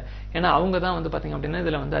சொல்றாரு. ஏன்னா அவங்க தான் வந்து பாத்தீங்க அப்படின்னா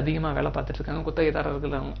இதுல வந்து அதிகமா வேலை பார்த்துட்டு இருக்காங்க.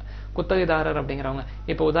 குத்தகைதாரர் அப்படிங்கிறவங்க.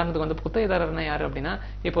 இப்போ உதாரணத்துக்கு வந்து குத்தகைதாரர்னா யாரு அப்படின்னா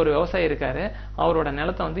இப்போ ஒரு விவசாயி இருக்காரு. அவரோட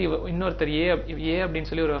நிலத்தை வந்து இன்னொருத்தர் ஏ அப்படின்னு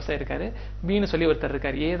சொல்லி ஒரு விவசாயி இருக்காரு. பின்னு சொல்லி ஒருத்தர்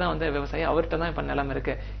இருக்காரு. ஏ தான் வந்து விவசாயி, அவர்கிட்ட தான் இப்ப நிலம்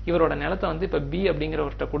இருக்கு. இவரோட நிலத்தை வந்து இப்ப பி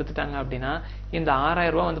அப்படிங்கிறவர்கிட்ட கொடுத்துட்டாங்க அப்படின்னா இந்த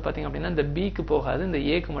 6,000 ரூபாய் வந்து பாத்தீங்க அப்படின்னா இந்த பிக்கு போகாது, இந்த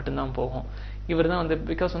ஏக்கு மட்டும்தான் போகும். இவர் தான் வந்து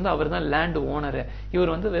பிகாஸ் வந்து அவர் தான் லேண்ட் ஓனர்.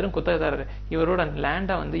 இவர் வந்து வெறும் குத்தகைதாரர். இவரோட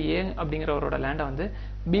லேண்டை வந்து ஏ அப்படிங்கிறவரோட லேண்டை வந்து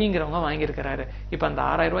பிங்கிறவங்க வாங்கியிருக்கிறாரு. இப்ப அந்த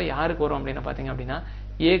 6,000 ரூபாய் யாருக்கு வரும் அப்படின்னு பாத்தீங்க அப்படின்னா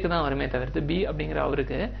ஏக்கு தான் வருமே தவிர்த்து பி அப்படிங்கிற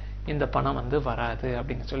அவருக்கு இந்த பணம் வந்து வராது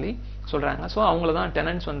அப்படின்னு சொல்லி சொல்றாங்க. ஸோ அவங்கள தான்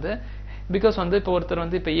டெனன்ட்ஸ் வந்து பிகாஸ் வந்து இப்போ ஒருத்தர்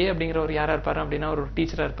வந்து இப்போ ஏ அப்படிங்கிறவர் யாரா இருப்பாரு அப்படின்னா ஒரு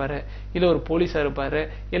டீச்சரா இருப்பாரு, இல்ல ஒரு போலீஸா இருப்பாரு,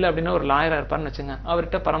 இல்ல அப்படின்னா ஒரு லாயரா இருப்பாருன்னு வச்சுங்க.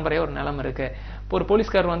 அவர்கிட்ட பரம்பரையா ஒரு நிலம் இருக்கு. இப்போ ஒரு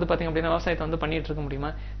போலீஸ்காரர் வந்து பாத்தீங்க அப்படின்னா விவசாயத்தை வந்து பண்ணிட்டு இருக்க முடியுமா?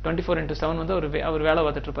 24/7 வந்து அவர் வேலை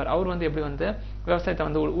பார்த்துட்டு இருப்பாரு. அவர் வந்து எப்படி வந்து விவசாயத்தை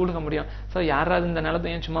வந்து ஊழுக முடியும்? ஸோ யாராவது இந்த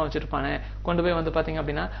நிலத்தையும் சும்மா வச்சிருப்பானே கொண்டு போய் வந்து பாத்தீங்க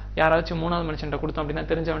அப்படின்னா யாராச்சும் 3வது மனுஷன்ட்ட கொடுத்தோம் அப்படின்னா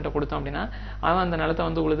தெரிஞ்சவன்ட்ட கொடுத்தோம் அப்படின்னா அவன் அந்த நிலத்தை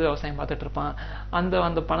வந்து உழுது விவசாயம் பார்த்துட்டு இருப்பான்.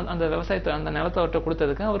 அந்த விவசாயத்தை அந்த நிலத்தை அவர்கிட்ட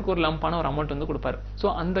கொடுத்ததுக்கு அவருக்கு ஒரு லம்பான ஒரு அமௌண்ட் வந்து கொடுப்பாரு. ஸோ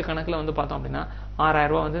அந்த கணக்குல வந்து பார்த்தோம் அப்படின்னா 6,000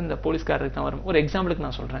 ரூபாய் வந்து இந்த போலீஸ்காரருக்கு தான் வரும். ஒரு எக்ஸாம்பிளுக்கு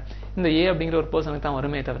நான் சொல்றேன். இந்த ஏ அப்படிங்கிற ஒரு பர்சனுக்கு தான்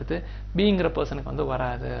வருமே தவிர்த்து பிங்கிற பர்சனுக்கு வந்து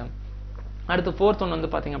வராது. அடுத்து ஃபோர்த் ஒன் வந்து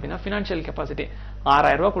பாத்தீங்க அப்படின்னா ஃபினான்ஷியல் கெப்பாசிட்டி.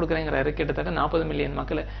 6,000 ரூபாய் கொடுக்குறேங்கிறாரு. கிட்டத்தட்ட 40 மில்லியன்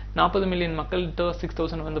மக்கள்கிட்ட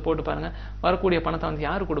 6,000 வந்து போட்டு பாருங்க. வரக்கூடிய பணத்தை வந்து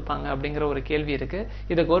யாரு கொடுப்பாங்க அப்படிங்கிற ஒரு கேள்வி இருக்கு.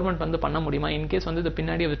 இதை கவர்மெண்ட் வந்து பண்ண முடியுமா? இன்கேஸ் வந்து இதை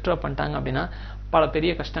பின்னாடியே வித்ட்ரா பண்ணிட்டாங்க அப்படின்னா பல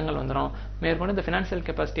பெரிய கஷ்டங்கள் வந்துடும். மேற்கொண்டு இந்த ஃபினான்ஷியல்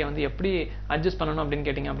கெப்பாசிட்டியை வந்து எப்படி அட்ஜஸ்ட் பண்ணணும் அப்படின்னு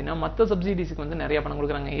கேட்டீங்க அப்படின்னா மற்ற சப்சிடிஸ்க்கு வந்து நிறைய பணம்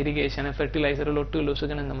கொடுக்குறாங்க. இரிகேஷன், ஃபெர்டிலைசர், லொட்டு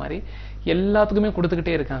லொசுகன் இந்த மாதிரி எல்லாத்துக்குமே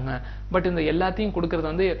கொடுத்துக்கிட்டே இருக்காங்க. பட் இந்த எல்லாத்தையும் கொடுக்கறது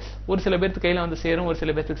வந்து ஒரு சில பேருக்கு கையில வந்து சேரும், ஒரு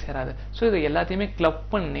சில பேருக்கு சேராது. ஸோ இதை எல்லாத்தையுமே கிளப்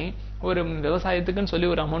பண்ணி ஒரு விவசாயத்துக்குன்னு சொல்லி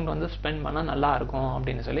ஒரு அமௌண்ட் வந்து ஸ்பெண்ட் பண்ணா நல்லா இருக்கும்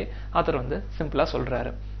அப்படின்னு சொல்லி ஆத்தர் வந்து சிம்பிளா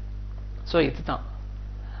சொல்றாரு. ஸோ இதுதான்.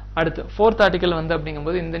 அடுத்து ஃபோர்த் ஆர்டிகல் வந்து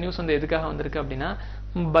அப்படிங்கும்போது இந்த நியூஸ் வந்து எதுக்காக வந்திருக்கு அப்படின்னா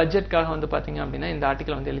பட்ஜெட்காக வந்து பாத்தீங்க அப்படின்னா இந்த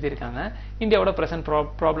ஆர்டிகல் வந்து எழுதியிருக்காங்க. இந்தியாவோட பிரசன்ட்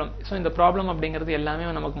ப்ராப்ளம். ஸோ இந்த ப்ராப்ளம் அப்படிங்கிறது எல்லாமே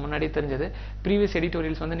நமக்கு முன்னாடி தெரிஞ்சது. ப்ரீவியஸ்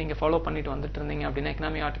எடிட்டோரியல்ஸ் வந்து நீங்க ஃபாலோ பண்ணிட்டு வந்துட்டு இருந்தீங்க அப்படின்னா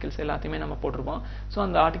எக்கனாமி ஆர்டிகல்ஸ் எல்லாத்தையுமே நம்ம போட்டிருப்போம். ஸோ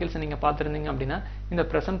அந்த ஆர்டிகல்ஸ் நீங்க பார்த்துருந்தீங்க அப்படின்னா இந்த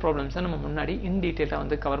பிரசன்ட் ப்ராப்ளம்ஸை நம்ம முன்னாடி இன் டீட்டெயிலாக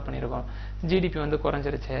வந்து கவர் பண்ணியிருக்கோம். ஜிடிபி வந்து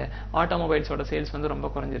குறைஞ்சிருச்சு, ஆட்டோமொபைல்ஸோட சேல்ஸ் வந்து ரொம்ப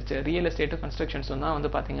குறைஞ்சிருச்சு, ரியல் எஸ்டேட் கன்ஸ்ட்ரக்ஷன்ஸ் தான்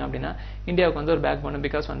வந்து பாத்தீங்க அப்படின்னா இந்தியாவுக்கு வந்து ஒரு பேக் போன்.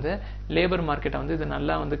 பிகாஸ் வந்து லேபர் மார்க்கெட்டை வந்து இது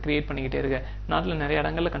நல்லா வந்து கிரியேட் பண்ணிக்கிட்டே இருக்கு. நாட்டில் நிறைய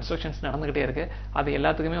இடங்கள்ல கன்ஸ்ட்ரக்ஷன்ஸ் நடந்துகிட்டே இருக்கு. அது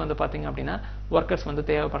எல்லாத்துக்குமே வந்து பாத்தீங்க அப்படின்னா ஒர்க்கர்ஸ் வந்து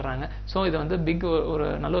தேவைப்படுறாங்க. ஸோ இது வந்து ஒரு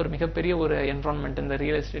நல்ல ஒரு மிகப்பெரிய ஒரு என்வரான்மெண்ட் இந்த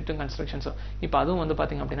ரியல் எஸ்டேட்டும் கன்ஸ்ட்ரக்ஷன்ஸும். இப்போ அதுவும் வந்து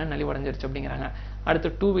பாத்தீங்க அப்படின்னா நலிவடைஞ்சிருச்சு அப்படிங்கிறாங்க.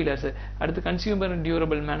 அடுத்து 2 வீலர்ஸ், அடுத்து கன்சியூமர்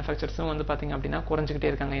டியூரபிள் மேனுஃபேக்சர்ஸும் வந்து பாத்தீங்க அப்படின்னா குறைஞ்சிக்கிட்டே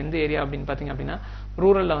இருக்காங்க. எந்த ஏரியா அப்படின்னு பாத்தீங்க அப்படின்னா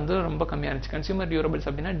ரூரல்ல வந்து ரொம்ப கம்மியா இருந்துச்சு. கன்சியூமர் டியூரபிள்ஸ்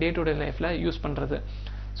அப்படின்னா டே டு டே லைஃப்ல யூஸ் பண்றது.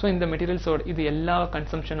 ஸோ இந்த மெட்டீரியல்ஸோட இது எல்லா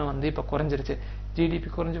கன்சம்ஷனும் வந்து இப்போ குறைஞ்சிருச்சு. ஜிடிபி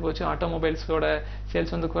குறைஞ்சு போச்சு, ஆட்டோமொபைல்ஸோட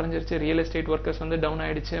சேல்ஸ் வந்து குறைஞ்சிருச்சு, ரியல் எஸ்டேட் ஒர்க்கர்ஸ் வந்து டவுன்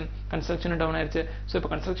ஆயிடுச்சு, கன்ஸ்ட்ரக்ஷன் டவுன் ஆயிடுச்சு. ஸோ இப்போ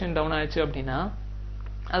கன்ஸ்ட்ரக்ஷன் டவுன் ஆயிடுச்சு அப்படின்னா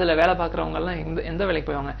அதில் வேலை பார்க்குறவங்கலாம் எந்த வேலைக்கு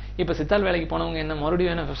போவாங்க? இப்போ சித்தால் வேலைக்கு போனவங்க என்ன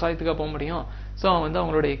மறுபடியும் என்ன விவசாயத்துக்காக போக முடியும்? ஸோ அவங்க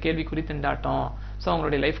அவங்களுடைய கேள்விக்குறி திண்டாட்டம், ஸோ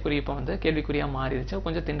அவங்களுடைய லைஃப் குறி இப்போ கேள்விக்குறியாக மாறிடுச்சு,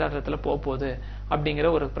 கொஞ்சம் திண்டாட்டத்தில் போகுது அப்படிங்கிற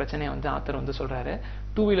ஒரு பிரச்சனையை ஆத்தர் சொல்கிறாரு.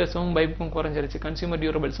 2 வீலர்ஸும் பைக்கும் குறைஞ்சிருச்சு, கன்சியூமர்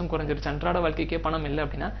டியூரபிள்ஸும் குறைஞ்சிருச்சு, அன்றாட வாழ்க்கைக்கே பணம் இல்லை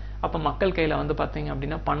அப்படின்னா அப்போ மக்கள் கையில் பார்த்தீங்க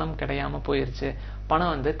அப்படின்னா பணம் கிடையாமல் போயிருச்சு,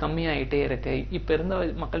 பணம் கம்மியாகிட்டே இருக்கு. இப்போ இருந்த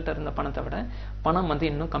மக்கள்கிட்ட இருந்த பணத்தை விட பணம்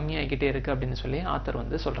இன்னும் கம்மியாகிக்கிட்டே இருக்கு அப்படின்னு சொல்லி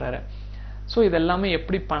ஆத்தர் சொல்கிறாரு. ஸோ இதெல்லாமே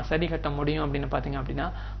எப்படி சரி கட்ட முடியும் அப்படின்னு பார்த்தீங்க அப்படின்னா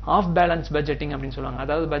ஆஃப் பேலன்ஸ் பட்ஜெட்டிங் அப்படின்னு சொல்லுவாங்க.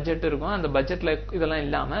 அதாவது பட்ஜெட் இருக்கும், அந்த பட்ஜெட்டில் இதெல்லாம்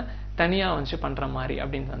இல்லாமல் தனியாக பண்ணுற மாதிரி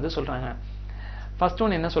அப்படின்னு சொல்கிறாங்க. ஃபர்ஸ்ட்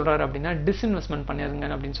ஒன் என்ன சொல்றாரு அப்படின்னா டிஸ்இன்வெஸ்ட்மெண்ட் பண்ணிருங்க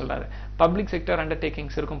அப்படின்னு சொல்றாரு. பப்ளிக் செக்டர்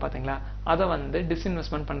அண்டர்டேக்கிங்ஸ் இருக்கும் பாத்தீங்களா, அதை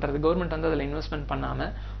டிஸ்இன்வெஸ்ட்மெண்ட் பண்றது. கவர்மெண்ட் அதில் இன்வெஸ்ட்மெண்ட் பண்ணாம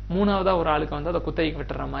மூணாவதா ஒரு ஆளுக்கு அதை குத்தகைக்கு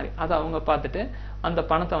விட்டுற மாதிரி, அதை அவங்க பார்த்துட்டு அந்த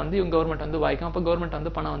பணத்தை இவங்க கவர்மெண்ட் வாய்க்கும். அப்போ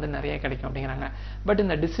கவர்மெண்ட் பணம் நிறைய கிடைக்கும் அப்படிங்கிறாங்க. பட்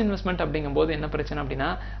இந்த டிஸ்இன்வெஸ்ட்மெண்ட் அப்படிங்கும் போது என்ன பிரச்சனை அப்படின்னா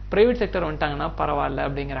பிரைவேட் செக்டர் வந்துட்டாங்கன்னா பரவாயில்ல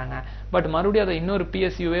அப்படிங்கிறாங்க. பட் மறுபடியும் அதை இன்னொரு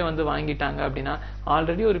பிஎஸ்யூவே வாங்கிட்டாங்க அப்படின்னா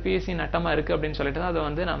ஆல்ரெடி ஒரு பிஎஸ்சி நட்டமா இருக்கு அப்படின்னு சொல்லிட்டு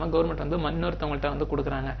அதை நம்ம கவர்மெண்ட் இன்னொருத்தவங்கள்ட்ட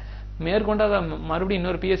கொடுக்குறாங்க. மேற்கொண்டு அதை மறுபடியும்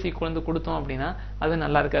இன்னொரு பிஎஸ்சி கொடுத்தோம் அப்படின்னா அது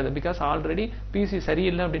நல்லா இருக்காது. பிகாஸ் ஆல்ரெடி பிஎஸ்சி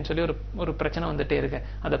சரியில்லை அப்படின்னு சொல்லி ஒரு பிரச்சனை வந்துட்டே இருக்கு.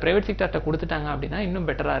 அதை பிரைவேட் செக்டர்ட்ட கொடுத்துட்டாங்க அப்படின்னா இன்னும்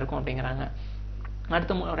பெட்டரா இருக்கும் அப்படிங்கிறாங்க.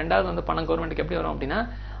 அடுத்து ரெண்டாவது பணம் கவர்மெண்ட்டுக்கு எப்படி வரும் அப்படின்னா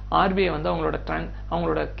ஆர்பிஐ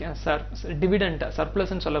அவங்களோட டிவிடெண்ட்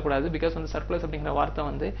சர்ப்ளஸ்ன்னு சொல்லக்கூடாது. பிகாஸ் சர்ப்ளஸ் அப்படிங்கிற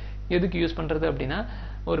வார்த்தை எதுக்கு யூஸ் பண்றது அப்படின்னா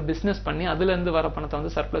ஒரு பிசினஸ் பண்ணி அதுல இருந்து வர பணத்தை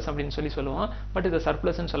சர்ப்ளஸ் அப்படின்னு சொல்லுவோம். பட் இதை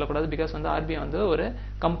சர்ப்ளஸ்ன்னு சொல்லக்கூடாது. பிகாஸ் ஆர்பிஐ ஒரு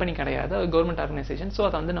கம்பெனி கிடையாது, கவர்மெண்ட் ஆர்கனைசேஷன். ஸோ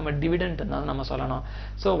அதை நம்ம டிவிடெண்ட் தான் நம்ம சொல்லணும்.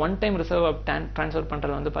 So one time reserve transfer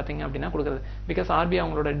பண்றது பாத்தீங்க அப்படின்னா கொடுக்குறது. பிகாஸ் ஆர்பிஐ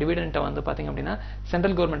அவங்களோட டிவிடெண்ட்டை பாத்தீங்க அப்படின்னா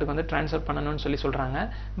சென்ட்ரல் கவர்மெண்ட்டுக்கு ட்ரான்ஸ்ஃபர் பண்ணணும்னு சொல்றாங்க.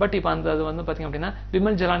 பட் இப்போ அது பாத்தீங்க அப்படின்னா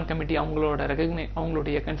விமல் ஜலான் கமிட்டி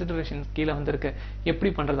அவங்களுடைய கன்சிடரேஷன் கீழே இருக்கு.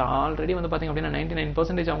 எப்படி பண்றது? ஆல்ரெடி பாத்தீங்க அப்படின்னா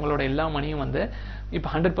 99% அவங்களோட எல்லா மணியும் இப்போ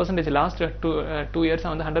 100% லாஸ்ட் 2 இயர்ஸ்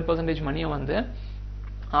 100% மணியும்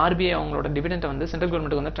ஆர்பிஐ அவங்களோட டிவிடெண்ட் சென்ட்ரல்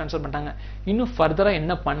கவர்மெண்ட்டுக்கு ட்ரான்ஸ்ஃபர் பண்ணிட்டாங்க. இன்னும் ஃபர்தரா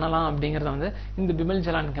என்ன பண்ணலாம் அப்படிங்கறத இந்த விமல்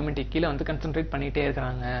ஜலான் கமிட்டி கீழே கன்சென்ட்ரேட் பண்ணிட்டே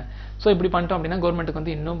இருக்காங்க. ஸோ இப்படி பண்ணிட்டோம் அப்படின்னா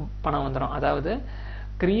கவர்மெண்ட்டுக்கு இன்னும் பணம் வந்துடும். அதாவது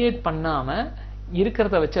கிரியேட் பண்ணாம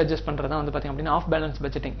இருக்கிறத வச்சு அட்ஜஸ்ட் பண்றதா பாத்தீங்க அப்படின்னா ஆஃப் பேலன்ஸ்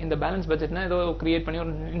பட்ஜெட்டிங். இந்த பேலன்ஸ் பட்ஜெட்னா ஏதோ கிரியேட் பண்ணி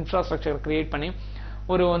ஒரு இன்ஃப்ராஸ்ட்ரக்சர் கிரியேட் பண்ணி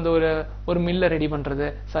ஒரு மில்லை ரெடி பண்றது,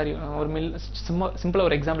 சாரி ஒரு மில் சிம்பிளா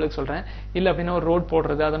ஒரு எக்ஸாம்பிளுக்கு சொல்றேன். இல்ல அப்படின்னா ஒரு ரோட்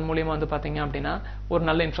போடுறது, அதன் மூலியமா பாத்தீங்க அப்படின்னா ஒரு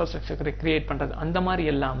நல்ல இன்ஃப்ராஸ்ட்ரக்சர் கிரியேட் பண்றது. அந்த மாதிரி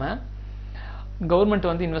இல்லாம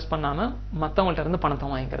கவர்மெண்ட் இன்வெஸ்ட் பண்ணாம மத்தவங்கள்ட்ட இருந்து பணத்தை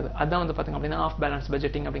வாங்கிக்கிறது. அதான் பாத்தீங்க அப்படின்னா ஆஃப் பேலன்ஸ்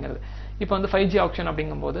பட்ஜெட்டிங் அப்படிங்கிறது. இப்போ 5G ஆக்ஷன்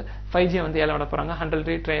அப்படிங்கும்போது 5G ஏல விட போறாங்க.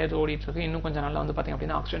 100 ட்ரையல் ஓடிட்டு இருக்கு. இன்னும் கொஞ்சம் நாள்ல பாத்தீங்க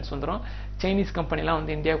அப்படின்னா ஆக்ஷன்ஸ் வந்துடும். சைனீஸ் கம்பெனிலாம்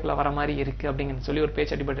இந்தியாவுக்குள்ள வர மாதிரி இருக்கு அப்படின்னு சொல்லி ஒரு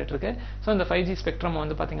பேச்சு அடிபட்டு இருக்கு. ஸோ இந்த 5G ஸ்பெக்ட்ரம்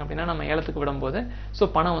பாத்தீங்க அப்படின்னா நம்ம ஏலத்துக்கு விடும்போது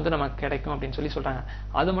ஸோ பணம் நமக்கு கிடைக்கும் அப்படின்னு சொல்றாங்க.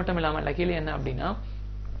 அது மட்டும் இல்லாம லக்கிலி என்ன அப்படின்னா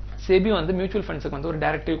செபி மியூச்சுவல் ஃபண்ட்ஸுக்கு ஒரு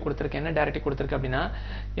டைரக்டிவ் கொடுத்திருக்கு. என்ன டைரக்டிவ் கொடுத்திருக்கு அப்படின்னா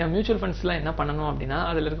மியூச்சுவல் ஃபண்ட்ஸ்லாம் என்ன பண்ணணும் அப்படின்னா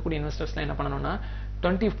அதுல இருக்கக்கூடிய இன்வெஸ்டர்ஸ்லாம் என்ன பண்ணணும்னா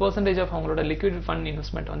 20% ஆஃப் அவங்களோட லிக்விட் ஃபண்ட்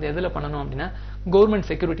இன்வெஸ்ட்மெண்ட் எதுல பண்ணணும் அப்படின்னா கவர்மெண்ட்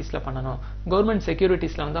செக்யூரிட்டிஸ்ல பண்ணணும். கவர்மெண்ட்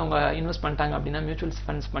செக்யூரிட்டிஸ்ல அவங்க இன்வெஸ்ட் பண்ணிட்டாங்க அப்படின்னா மியூச்சுவல்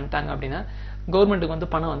ஃபண்ட்ஸ் பண்ணிட்டாங்க அப்படின்னா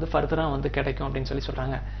கவர்மெண்ட்டுக்கு பணம் ஃபர்தரா கிடைக்கும் அப்படின்னு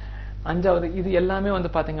சொல்றாங்க. அஞ்சாவது இது எல்லாமே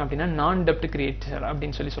பாத்தீங்க அப்படின்னா நான் டெப்ட் கிரியேட்டர்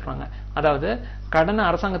அப்படின்னு சொல்றாங்க. அதாவது கடனை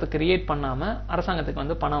அரசாங்கத்துக்கு கிரியேட் பண்ணாம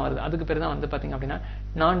அரசாங்கத்துக்கு பணம் வருது. அதுக்கு பேர் தான் பாத்தீங்க அப்படின்னா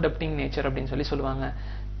நான் டெப்டிங் நேச்சர் அப்படின்னு சொல்லுவாங்க.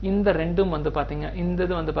 இந்த ரெண்டும் பாத்தீங்க இந்த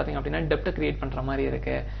இது பாத்தீங்க அப்படின்னா டெப்ட் கிரியேட் பண்ற மாதிரி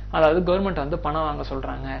இருக்கு. அதாவது கவர்மெண்ட் பணம் வாங்க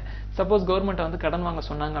சொல்றாங்க. சப்போஸ் கவர்மெண்ட் கடன் வாங்க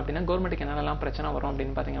சொன்னாங்க அப்படின்னா கவர்மெண்ட்டுக்கு என்னெல்லாம் பிரச்சனை வரும்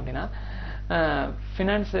அப்படின்னு பாத்தீங்க அப்படின்னா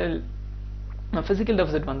பினான்சியல் பிசிக்கல்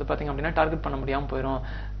டெபிசிட் பாத்தீங்க அப்படின்னா டார்கெட் பண்ண முடியாம போயிடும்.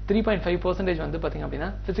 3.5% பாத்தீங்க அப்படின்னா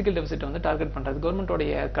பிசிக்கல் டெபிசிட் டார்கெட் பண்றது.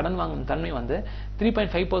 கவர்மெண்டோடைய கடன் வாங்கும் தன்மை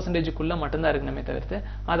 3.5%க்குள்ள மட்டும்தான் இருக்கணுமே தவிர்த்து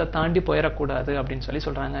அதை தாண்டி போயிடக்கூடாது அப்படின்னு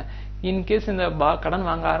சொல்றாங்க. இன்கேஸ் இந்த கடன்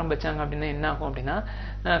வாங்க ஆரம்பிச்சாங்க அப்படின்னா என்ன ஆகும் அப்படின்னா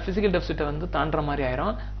பிசிக்கல் டெபிசிட்டை தாண்டுற மாதிரி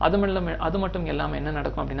ஆயிரும். அது மட்டும் இல்லாம என்ன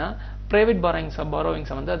நடக்கும் அப்படின்னா பிரைவேட்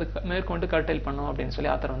பாரோவிங்ஸ் அது மேற்கொண்டு கர்டைல் பண்ணும் அப்படின்னு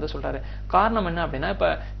ஆத்தர் சொல்றாரு. காரணம் என்ன அப்படின்னா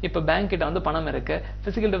இப்ப பேங்க் கிட்ட பணம் இருக்கு,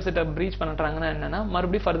 பிசிக்கல் டெபிசிட்டை பிரீச் பண்றாங்கன்னா என்னன்னா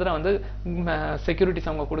மறுபடியும் ஃபர்தரா செக்யூரிட்டிஸ்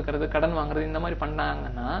அவங்க கொடுக்கறது, கடன் வாங்குறது இந்த மாதிரி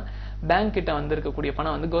பண்ணாங்கன்னா பேங்க் கிட்ட இருக்கக்கூடிய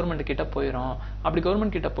பணம் கவர்மெண்ட் கிட்ட போயிடும். அப்படி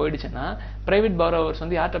கவர்மெண்ட் கிட்ட போயிடுச்சுன்னா பிரைவேட் பாரோவர்ஸ்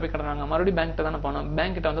யார்கிட்ட போய் கடன் வாங்க மறுபடியும் பேங்க் கிட்ட தானே போனோம்,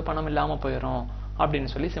 பேங்க் கிட்ட பணம் இல்லாம போயிடும்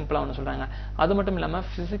அப்படின்னு சிம்பிளா சொல்றாங்க. அது மட்டும் இல்லாம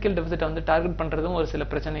பிசிக்கல் டெபிசிட்டை டார்கெட் பண்றதும் ஒரு சில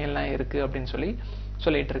பிரச்சனை எல்லாம் இருக்கு அப்படின்னு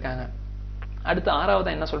சொல்லிட்டு இருக்காங்க. அடுத்து ஆறாவது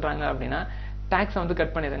என்ன சொல்றாங்க அப்படின்னா டாக்ஸை வந்து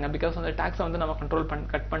கட் பண்ணிடுங்க. பிகாஸ் வந்து டாக்ஸை வந்து நம்ம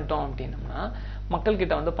கட் பண்ணிட்டோம் அப்படின்னம்னா மக்கள்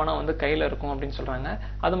கிட்ட வந்து பணம் வந்து கையில் இருக்கும் அப்படின்னு சொல்றாங்க.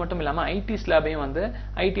 அது மட்டும் இல்லாமல் ஐடி ஸ்லாபையும் வந்து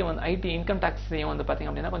ஐடி இன்கம் டாக்ஸையும் வந்து பார்த்தீங்க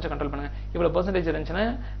அப்படின்னா கொஞ்சம் கண்ட்ரோல் பண்ணுங்க. இவ்வளோ பெர்சன்டேஜ் இருந்துச்சுன்னா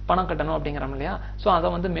பணம் கட்டணும் அப்படிங்கிறோம் இல்லையா? ஸோ அதை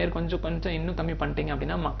வந்து கொஞ்சம் இன்னும் கம்மி பண்ணிட்டீங்க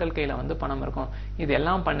அப்படின்னா மக்கள் கையில் வந்து பணம் இருக்கும். இது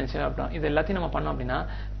எல்லாம் பண்ணுச்சு அப்படின்னா இது எல்லாத்தையும் நம்ம பண்ணோம் அப்படின்னா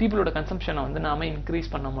பீப்புளோட கன்சம்ஷனை வந்து நாம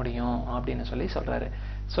இன்க்ரீஸ் பண்ண முடியும் அப்படின்னு சொல்றாரு.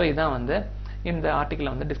 ஸோ இதான் வந்து இந்த ஆர்டிக்கல்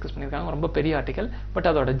வந்து டிஸ்கஸ் பண்ணியிருக்காங்க. ரொம்ப பெரிய ஆர்டிக்கல். பட்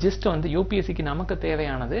அதோட ஜிஸ்ட் வந்து யூபிஎஸ்சிக்கு நமக்கு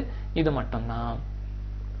தேவையானது இது மட்டும்தான்.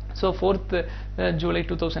 ஸோ 4th ஜூலை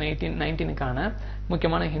 2019க்கான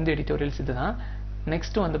முக்கியமான ஹிந்து எடிட்டோரியல்ஸ் இதுதான்.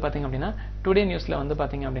 நெக்ஸ்ட் வந்து பார்த்தீங்க அப்படின்னா டுடே நியூஸ்ல வந்து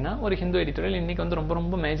பார்த்தீங்க அப்படின்னா ஒரு ஹிந்து எடிட்டோரியல் இன்னைக்கு வந்து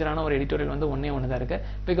ரொம்ப மேஜரான ஒரு எடிட்டோரியல் வந்து ஒன்னே தான் இருக்கு.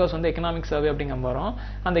 பிகாஸ் வந்து எக்கனாமிக் சர்வே அப்படிங்க போகிறோம்.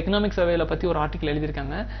 அந்த எக்கனாமிக் சர்வேல பற்றி ஒரு ஆர்டிக்கல்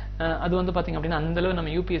எழுதியிருக்காங்க. அது வந்து பார்த்தீங்க அப்படின்னா அந்த அளவு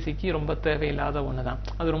நம்ம யூபிஎஸ்சிக்கு ரொம்ப தேவையில்லாத ஒன்று தான்.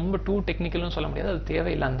 அது ரொம்ப டூ டெக்னிக்கல்னு சொல்ல முடியாது. அது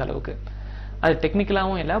தேவையில்லை அந்த அளவுக்கு. அது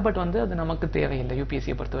டெக்னிக்கலாகவும் இல்லை. பட் வந்து அது நமக்கு தேவையில்லை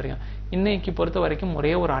யூபிஎஸ்சியை பொறுத்த வரைக்கும். இன்னைக்கு பொறுத்த வரைக்கும்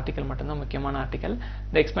ஒரே ஒரு ஆர்டிக்கல் மட்டும்தான் முக்கியமான ஆர்டிக்கல்.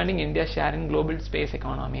 த எக்ஸ்பேண்டிங் இந்தியா ஷேர் இன் குளோபல் ஸ்பேஸ்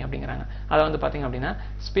எக்கானமி அப்படிங்கிறாங்க. அதை வந்து பார்த்தீங்க அப்படின்னா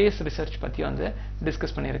ஸ்பேஸ் ரிசர்ச் பற்றி வந்து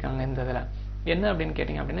டிஸ்கஸ் பண்ணியிருக்காங்க இந்த இதில். என்ன அப்படின்னு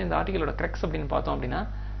கேட்டிங்க அப்படின்னா இந்த ஆர்டிக்கலோட கிரக்ஸ் அப்படின்னு பார்த்தோம் அப்படின்னா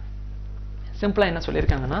சிம்பிளாக என்ன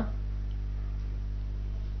சொல்லியிருக்காங்கன்னா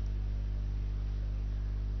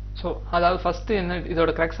ஸோ அதாவது ஃபர்ஸ்ட் என்ன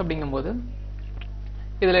இதோட கிரக்ஸ் அப்படிங்கும்போது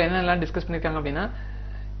இதில் என்னெல்லாம் டிஸ்கஸ் பண்ணியிருக்காங்க அப்படின்னா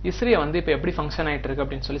இஸ்ரோ வந்து இப்போ எப்படி ஃபங்க்ஷன் ஆகிட்டு இருக்கு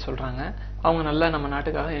அப்படின்னு சொல்றாங்க. அவங்க நல்லா நம்ம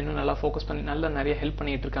நாட்டுக்காக இன்னும் நல்லா ஃபோக்கஸ் பண்ணி நல்லா நிறைய ஹெல்ப்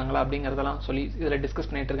பண்ணிட்டு இருக்காங்களா அப்படிங்கிறதெல்லாம் சொல்லி இதில் டிஸ்கஸ்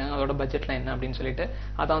பண்ணிட்டு இருக்காங்க. அதோட பட்ஜெட்லாம் என்ன அப்படின்னு சொல்லிட்டு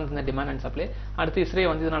அதான் வந்து இந்த டிமாண்ட் அண்ட் சப்ளை. அடுத்து இஸ்ரோ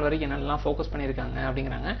வந்து இதனால் வரைக்கும் என்னெல்லாம் ஃபோக்கஸ் பண்ணியிருக்காங்க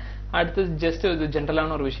அப்படிங்கிறாங்க. அடுத்து ஜஸ்ட் இது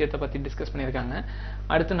ஜென்ரலான ஒரு விஷயத்தை பற்றி டிஸ்கஸ் பண்ணியிருக்காங்க.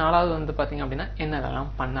 அடுத்து 4வது வந்து பார்த்தீங்க அப்படின்னா என்னெல்லாம்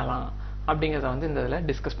பண்ணலாம் அப்படிங்கிறத வந்து இந்த இதில்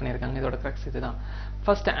டிஸ்கஸ் பண்ணியிருக்காங்க. இதோட கிரக்ஸ் இதுதான்.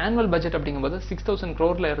 ஃபர்ஸ்ட் ஆனுவல் பட்ஜெட் அப்படிங்கும்போது 6000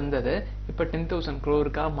 crore இருந்தது. இப்போ 10,000 crore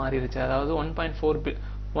மாறிடுச்சு. அதாவது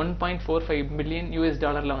 1.45 பில்லியன் US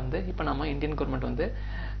டாலர்ல வந்து இப்போ நம்ம இந்தியன் கவர்மெண்ட் வந்து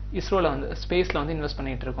இஸ்ரோல வந்து ஸ்பேஸ்ல வந்து இன்வெஸ்ட்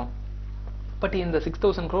பண்ணிட்டு இருக்கோம். பட் இந்த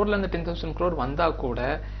 6000 crore இருந்து 10,000 crore வந்தா கூட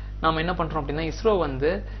நாம என்ன பண்றோம் அப்படின்னா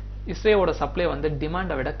இஸ்ரோவோட சப்ளை வந்து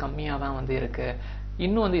டிமாண்டை விட கம்மியா தான் வந்து இருக்கு.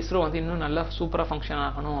 இன்னும் வந்து இஸ்ரோ வந்து இன்னும் நல்லா சூப்பரா ஃபங்க்ஷன்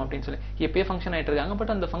ஆகணும் அப்படின்னு சொல்லி எப்பயே ஃபங்க்ஷன் ஆயிட்டு இருக்காங்க.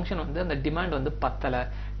 பட் அந்த ஃபங்க்ஷன் வந்து அந்த டிமாண்ட் வந்து பத்தல.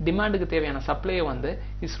 டிமாண்டுக்கு தேவையான சப்ளையை வந்து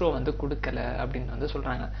இஸ்ரோ வந்து கொடுக்கல அப்படின்னு வந்து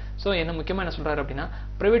சொல்றாங்க. ஸோ என்ன முக்கியமா என்ன சொல்றாரு அப்படின்னா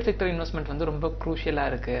பிரைவேட் செக்டர் இன்வெஸ்ட்மெண்ட் வந்து ரொம்ப குரூஷியலா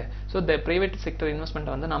இருக்கு. ஸோ இந்த பிரைவேட் செக்டர் இன்வெஸ்ட்மெண்ட்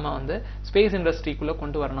வந்து நம்ம வந்து ஸ்பேஸ் இண்டஸ்ட்ரிக்குள்ள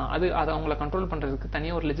கொண்டு வரணும். அதை அவங்களை கண்ட்ரோல் பண்றதுக்கு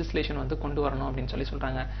தனியாக ஒரு லெஜிஸ்லேஷன் வந்து கொண்டு வரணும் அப்படின்னு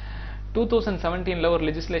சொல்றாங்க. 2017ல ஒரு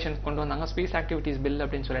லெஜிஸ்லேஷன் கொண்டு வந்தாங்க ஸ்பேஸ் ஆக்டிவிட்டிஸ் பில்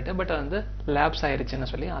அப்படின்னு சொல்லிட்டு. பட் அது வந்து லேப்ஸ்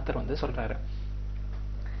ஆயிருச்சுன்னு சொல்லி ஆத்தர் வந்து சொல்றாரு.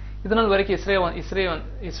 இதனால் வரைக்கும்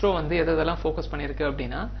இஸ்ரோ வந்து எதெல்லாம் ஃபோக்கஸ் பண்ணியிருக்கு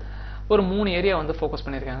அப்படின்னா ஒரு 3 ஏரியா வந்து ஃபோக்கஸ்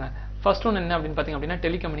பண்ணியிருக்காங்க. ஃபர்ஸ்ட் ஒன் என்ன அப்படின்னு பார்த்தீங்க அப்படின்னா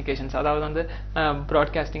டெலிகம்யூனிகேஷன்ஸ். அதாவது வந்து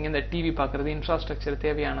ப்ராட்காஸ்டிங், இந்த டிவி பார்க்குறது, இன்ஃப்ராஸ்ட்ரக்சர்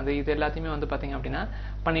தேவையானது இது எல்லாத்தையுமே வந்து பார்த்தீங்க அப்படின்னா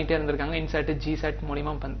பண்ணிகிட்டே இருந்திருக்காங்க. இன்சாட் ஜிசாட்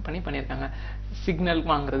மூலிமா பண்ணியிருக்காங்க. சிக்னல்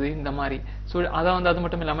வாங்குறது இந்த மாதிரி. ஸோ அதை வந்து அது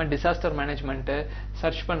மட்டும் இல்லாமல் டிசாஸ்டர் மேனேஜ்மெண்ட்டு,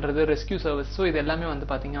 சர்ச் பண்ணுறது, ரெஸ்கியூ சர்வீஸ். ஸோ இது எல்லாமே வந்து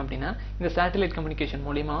பார்த்தீங்க அப்படின்னா இந்த சேட்டலைட் கம்யூனிகேஷன்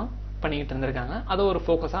மூலிமா பண்ணிக்கிட்டு இருந்திருக்காங்க. அது ஒரு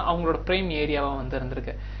ஃபோக்கஸாக அவங்களோட பிரைம் ஏரியாவாக வந்து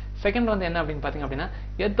இருந்திருக்கு. செகண்ட் வந்து என்ன அப்படின்னு பார்த்தீங்க அப்படின்னா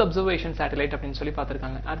எர்த் அப்சர்வேஷன் சேட்டலைட் அப்படின்னு சொல்லி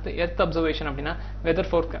பார்த்துருக்காங்க. அடுத்து எர்த் அப்சர்வேஷன் அப்படின்னா வெதர்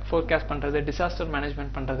ஃபோர்காஸ்ட் பண்ணுறது, டிசாஸ்டர்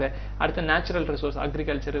மேனேஜ்மெண்ட் பண்ணுறது, அடுத்து natural resource,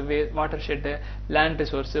 agriculture, water shed, land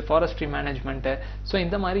resource, forestry management. So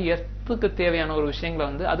இந்த மாதிரி எர்த்துக்கு தேவையான ஒரு விஷயங்களை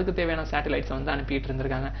வந்து அதுக்கு தேவையான சேட்டலைட்ஸை வந்து அனுப்பிட்டு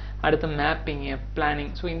இருந்திருக்காங்க. அடுத்து மேப்பிங்,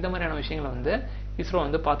 பிளானிங். ஸோ இந்த மாதிரியான விஷயங்களை வந்து இஸ்ரோ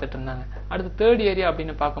வந்து பார்த்துட்டு இருந்தாங்க. அடுத்து தேர்ட் ஏரியா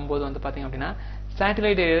அப்படின்னு பார்க்கும்போது வந்து பார்த்தீங்க அப்படின்னா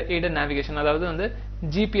சேட்டலைட் எய்டட் நேவிகேஷன். அதாவது வந்து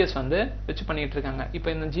ஜிபிஎஸ் வந்து வச்சு பண்ணிட்டு இருக்காங்க. இப்போ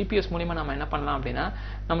இந்த ஜிபிஎஸ் மூலிமா நம்ம என்ன பண்ணலாம் அப்படின்னா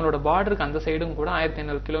நம்மளோட பார்டருக்கு அந்த சைடும் கூட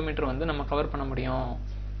 1500 கிலோமீட்டர் வந்து நம்ம கவர் பண்ண முடியும்.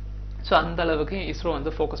 ஸோ அந்த அளவுக்கு இஸ்ரோ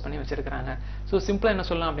வந்து ஃபோக்கஸ் பண்ணி வச்சிருக்காங்க. ஸோ சிம்பிளாக என்ன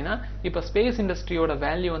சொல்லலாம் அப்படின்னா இப்போ ஸ்பேஸ் இண்டஸ்ட்ரியோட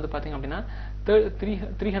வேல்யூ வந்து பார்த்தீங்க அப்படின்னா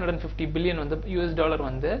 350 பில்லியன் வந்து US டாலர்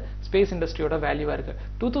வந்து ஸ்பேஸ் இண்டஸ்ட்ரியோட வேல்யூவா இருக்கு.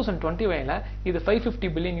 2025ல இது 550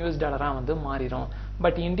 பில்லியன் US டாலராக வந்து மாறிடும்.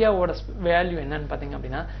 பட் இந்தியாவோட வேல்யூ என்னன்னு பார்த்தீங்க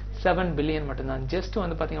அப்படின்னா 7 பில்லியன் மட்டும்தான். ஜஸ்ட்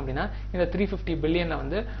வந்து பார்த்தீங்க அப்படின்னா இந்த 350 பில்லியன்ல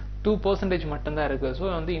வந்து 2% மட்டும்தான் இருக்கு. ஸோ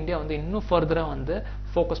வந்து இந்தியா வந்து இன்னும் ஃபர்தராக வந்து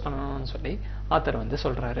ஃபோக்கஸ் பண்ணணும்னு சொல்லி ஆத்தர் வந்து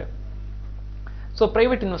சொல்றாரு. ஸோ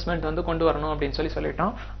பிரைவேட் இன்வெஸ்ட்மெண்ட் வந்து கொண்டு வரணும் அப்படின்னு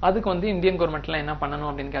சொல்லிட்டோம். அதுக்கு வந்து இந்தியன் கவர்மெண்ட்லாம் என்ன பண்ணணும்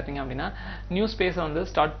அப்படின்னு கேட்டிங்க அப்படின்னா நியூ ஸ்பேஸை வந்து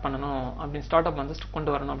ஸ்டார்ட் பண்ணணும் அப்படின்னு ஸ்டார்ட் அப் வந்து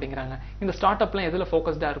கொண்டு வரணும் அப்படிங்கிறாங்க. இந்த ஸ்டார்ட் அப்லாம் எதில்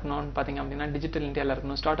ஃபோக்கஸ்டாக இருக்கணும்னு பார்த்தீங்க அப்படின்னா டிஜிட்டல் இந்தியாவில்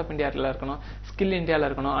இருக்கணும், ஸ்டார்ட் அப் இந்தியாவில் இருக்கணும், ஸ்கில் இந்தியாவில்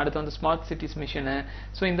இருக்கணும், அடுத்து வந்து ஸ்மார்ட் சிட்டிஸ் மிஷனு.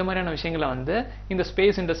 ஸோ இந்த மாதிரியான விஷயங்களை வந்து இந்த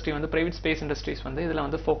ஸ்பேஸ் இண்டஸ்ட்ரி வந்து பிரைவேட் ஸ்பேஸ் இண்டஸ்ட்ரீஸ் வந்து இதில்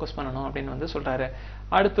வந்து ஃபோக்கஸ் பண்ணணும் அப்படின்னு வந்து சொல்கிறாரு.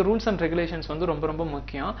 அடுத்து ரூல்ஸ் அண்ட் ரெகுலேஷன்ஸ் வந்து ரொம்ப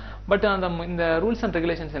முக்கியம். பட் இந்த ரூல்ஸ் அண்ட்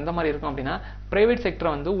ரெகுலேஷன்ஸ் எந்த மாதிரி இருக்கும் அப்படின்னா பிரைவேட்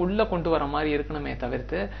செக்டரை வந்து உள்ளே கொண்டு வர மாதிரி இருக்கணுமே இருக்கணுமே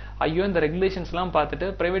தவிர்த்து ஐயோ இந்த ரெகுலேஷன்ஸ்லாம் பார்த்துட்டு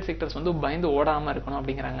பிரைவேட் செக்டர்ஸ் வந்து பயந்து ஓடாமல் இருக்கணும்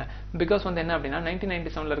அப்படிங்கிறாங்க. பிகாஸ் வந்து என்ன அப்படின்னா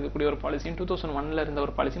 1997 இருக்கக்கூடிய ஒரு பாலிசி 2001 இருந்த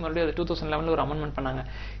ஒரு பாலிசி மறுபடியும் அது 2011 ஒரு அமெண்ட்மெண்ட் பண்ணாங்க.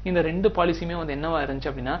 இந்த ரெண்டு பாலிசியுமே வந்து என்னவா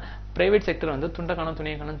இருந்துச்சு அப்படின்னா பிரைவேட் செக்டர் வந்து துண்டக்கானம்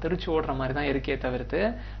துணியக்கானம் திருச்சி ஓடுற மாதிரி தான் இருக்கே தவிர்த்து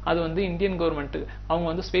அது வந்து இந்தியன் கவர்மெண்ட் அவங்க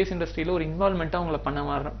வந்து ஸ்பேஸ் இண்டஸ்ட்ரியில ஒரு இன்வால்மெண்ட்டாக அவங்கள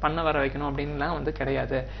பண்ண வர வைக்கணும் அப்படின்லாம் வந்து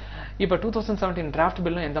கிடையாது. இப்போ 2017 டிராஃப்ட்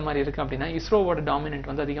பில்லும் எந்த மாதிரி இருக்கு அப்படின்னா இஸ்ரோவோட டாமினன்ட்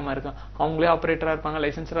வந்து அதிகமாக இருக்கும். அவங்களே ஆப்ரேட்டராக இருப்பாங்க,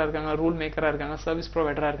 லைசன்ஸராக இருக்காங்க, ரூல் மேக்கராக இருக்காங்க, சர்வீஸ்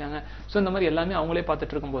ப்ரொவைடராக இருக்காங்க. ஸோ இந்த மாதிரி எல்லாமே அவங்களே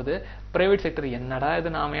பார்த்துட்டு இருக்கும்போது பிரைவேட் செக்டர் என்னடா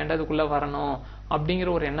இது நாம ஏன்டா இதுக்குள்ள வரணும் அப்படிங்கிற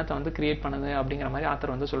ஒரு எண்ணத்தை வந்து கிரியேட் பண்ணுது அப்படிங்கிற மாதிரி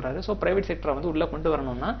ஆத்தர் வந்து சொல்றாரு. ஸோ பிரைவேட் செக்டரை வந்து உள்ள கொண்டு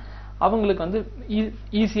வரணும்னா அவங்களுக்கு வந்து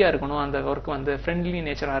ஈஸியா இருக்கணும், அந்த ஒர்க் வந்து ஃப்ரெண்ட்லி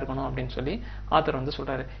நேச்சரா இருக்கணும் அப்படின்னு சொல்லி ஆத்தர் வந்து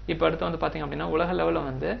சொல்றாரு. இப்போ அடுத்து வந்து பாத்தீங்க அப்படின்னா உலக லெவலில்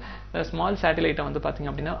வந்து ஸ்மால் சேட்டலைட்டை வந்து பாத்தீங்க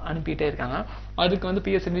அப்படின்னா அனுப்பிட்டே இருக்காங்க. அதுக்கு வந்து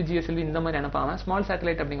PSLV GSLV இந்த மாதிரி அனுப்பாம ஸ்மால்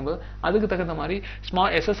சேட்டலைட் அப்படிங்கும்போது அதுக்கு தகுந்த மாதிரி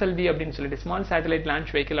ஸ்மால் SSLV அப்படின்னு சொல்லிட்டு ஸ்மால் சேட்டலைட்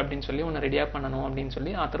லான்ச் வெஹிக்கிள் அப்படின்னு சொல்லி ஒன்று ரெடியா பண்ணணும் அப்படின்னு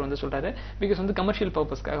சொல்லி ஆத்தர் வந்து சொல்றாரு. பிகாஸ் வந்து கமர்ஷியல்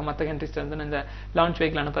பர்பஸ்க்காக மற்ற கண்ட்ரிஸ்ல வந்து இந்த லான்ச்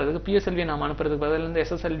வெஹிக்கிள் அனுப்புறதுக்கு PSLV நாம அனுப்புறதுக்கு பதில் இந்த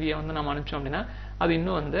SSLV வந்து நம்ம அனுப்பிச்சோம் அப்படின்னா அது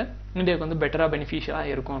இன்னும் வந்து இந்தியாவுக்கு வந்து பெட்டரா பெனிஃபிஷியலா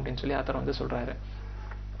இருக்கும் அப்படின்னு சொல்லி ஆத்தர் வந்து சொல்றாரு.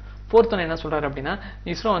 ஃபோர்த் ஒன்று என்ன சொல்றாரு அப்படின்னா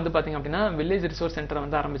இஸ்ரோ வந்து பாத்தீங்க அப்படின்னா வில்லேஜ் ரிசோர்ஸ் சென்டரை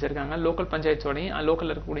வந்து ஆரம்பிச்சிருக்காங்க. லோக்கல் பஞ்சாயத்தோடையும்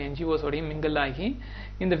லோக்கல் இருக்கக்கூடிய NGOஸோடையும் மிங்கிள் ஆகி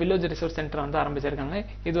இந்த வில்லேஜ் ரிசோர்ஸ் சென்டரை வந்து ஆரம்பிச்சிருக்காங்க.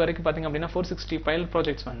 இது வரைக்கும் பாத்தீங்க அப்படின்னா 460 பைலட்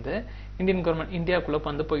ப்ராஜெக்ட்ஸ் வந்து இந்தியன் கவர்மெண்ட் இந்தியாவுக்குள்ள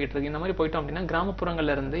வந்து போயிட்டு இருக்கு. இந்த மாதிரி போயிட்டோம் அப்படின்னா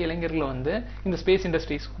கிராமப்புறங்கள்ல இருந்து இளைஞர்களை வந்து இந்த ஸ்பேஸ்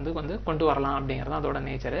இண்டஸ்ட்ரீஸ் வந்து கொண்டு வரலாம் அப்படிங்கிறது அதோட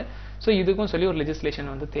நேச்சர். ஸோ இதுக்கும் சொல்லி ஒரு லெஜிஸ்லேஷன்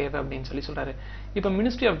வந்து தேவை அப்படின்னு சொல்லி சொல்றாரு. இப்போ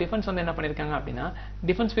மினிஸ்ட்ரி ஆஃப் டிஃபென்ஸ் வந்து என்ன பண்ணிருக்காங்க அப்படின்னா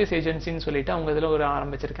டிஃபென்ஸ் ஸ்பேஸ் ஏஜென்சின்னு சொல்லிட்டு அவங்க இதுல ஒரு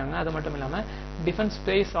ஆரம்பிச்சிருக்காங்க. அது மட்டும் இல்லாம டிஃபென்ஸ்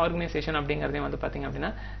ஸ்பேஸ் ஆர்கனைசேஷன் அப்படிங்கிறதையும் வந்து பாத்தீங்க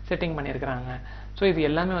அப்படின்னா செட்டிங் பண்ணியிருக்காங்க. ஸோ இது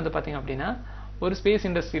எல்லாமே வந்து பாத்தீங்க அப்படின்னா ஒரு ஸ்பேஸ்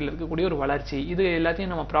இண்டஸ்ட்ரியில் இருக்கக்கூடிய ஒரு வளர்ச்சி. இது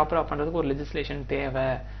எல்லாத்தையும் நம்ம ப்ராப்பரா பண்றதுக்கு ஒரு லெஜிஸ்லேஷன் தேவை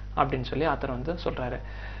அப்படின்னு சொல்லி ஆத்தர் வந்து சொல்றாரு.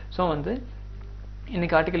 ஸோ வந்து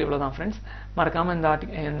இன்னைக்கு ஆர்டிகல் இவ்வளவுதான் ஃப்ரெண்ட்ஸ். மறக்காம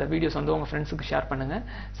இந்த வீடியோஸ் வந்து உங்க ஃப்ரெண்ட்ஸுக்கு ஷேர் பண்ணுங்க,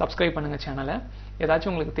 சப்ஸ்கிரைப் பண்ணுங்க சேனலை.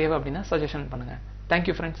 ஏதாச்சும் உங்களுக்கு தேவை அப்படின்னா சஜஷன் பண்ணுங்க.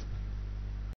 Thank you friends.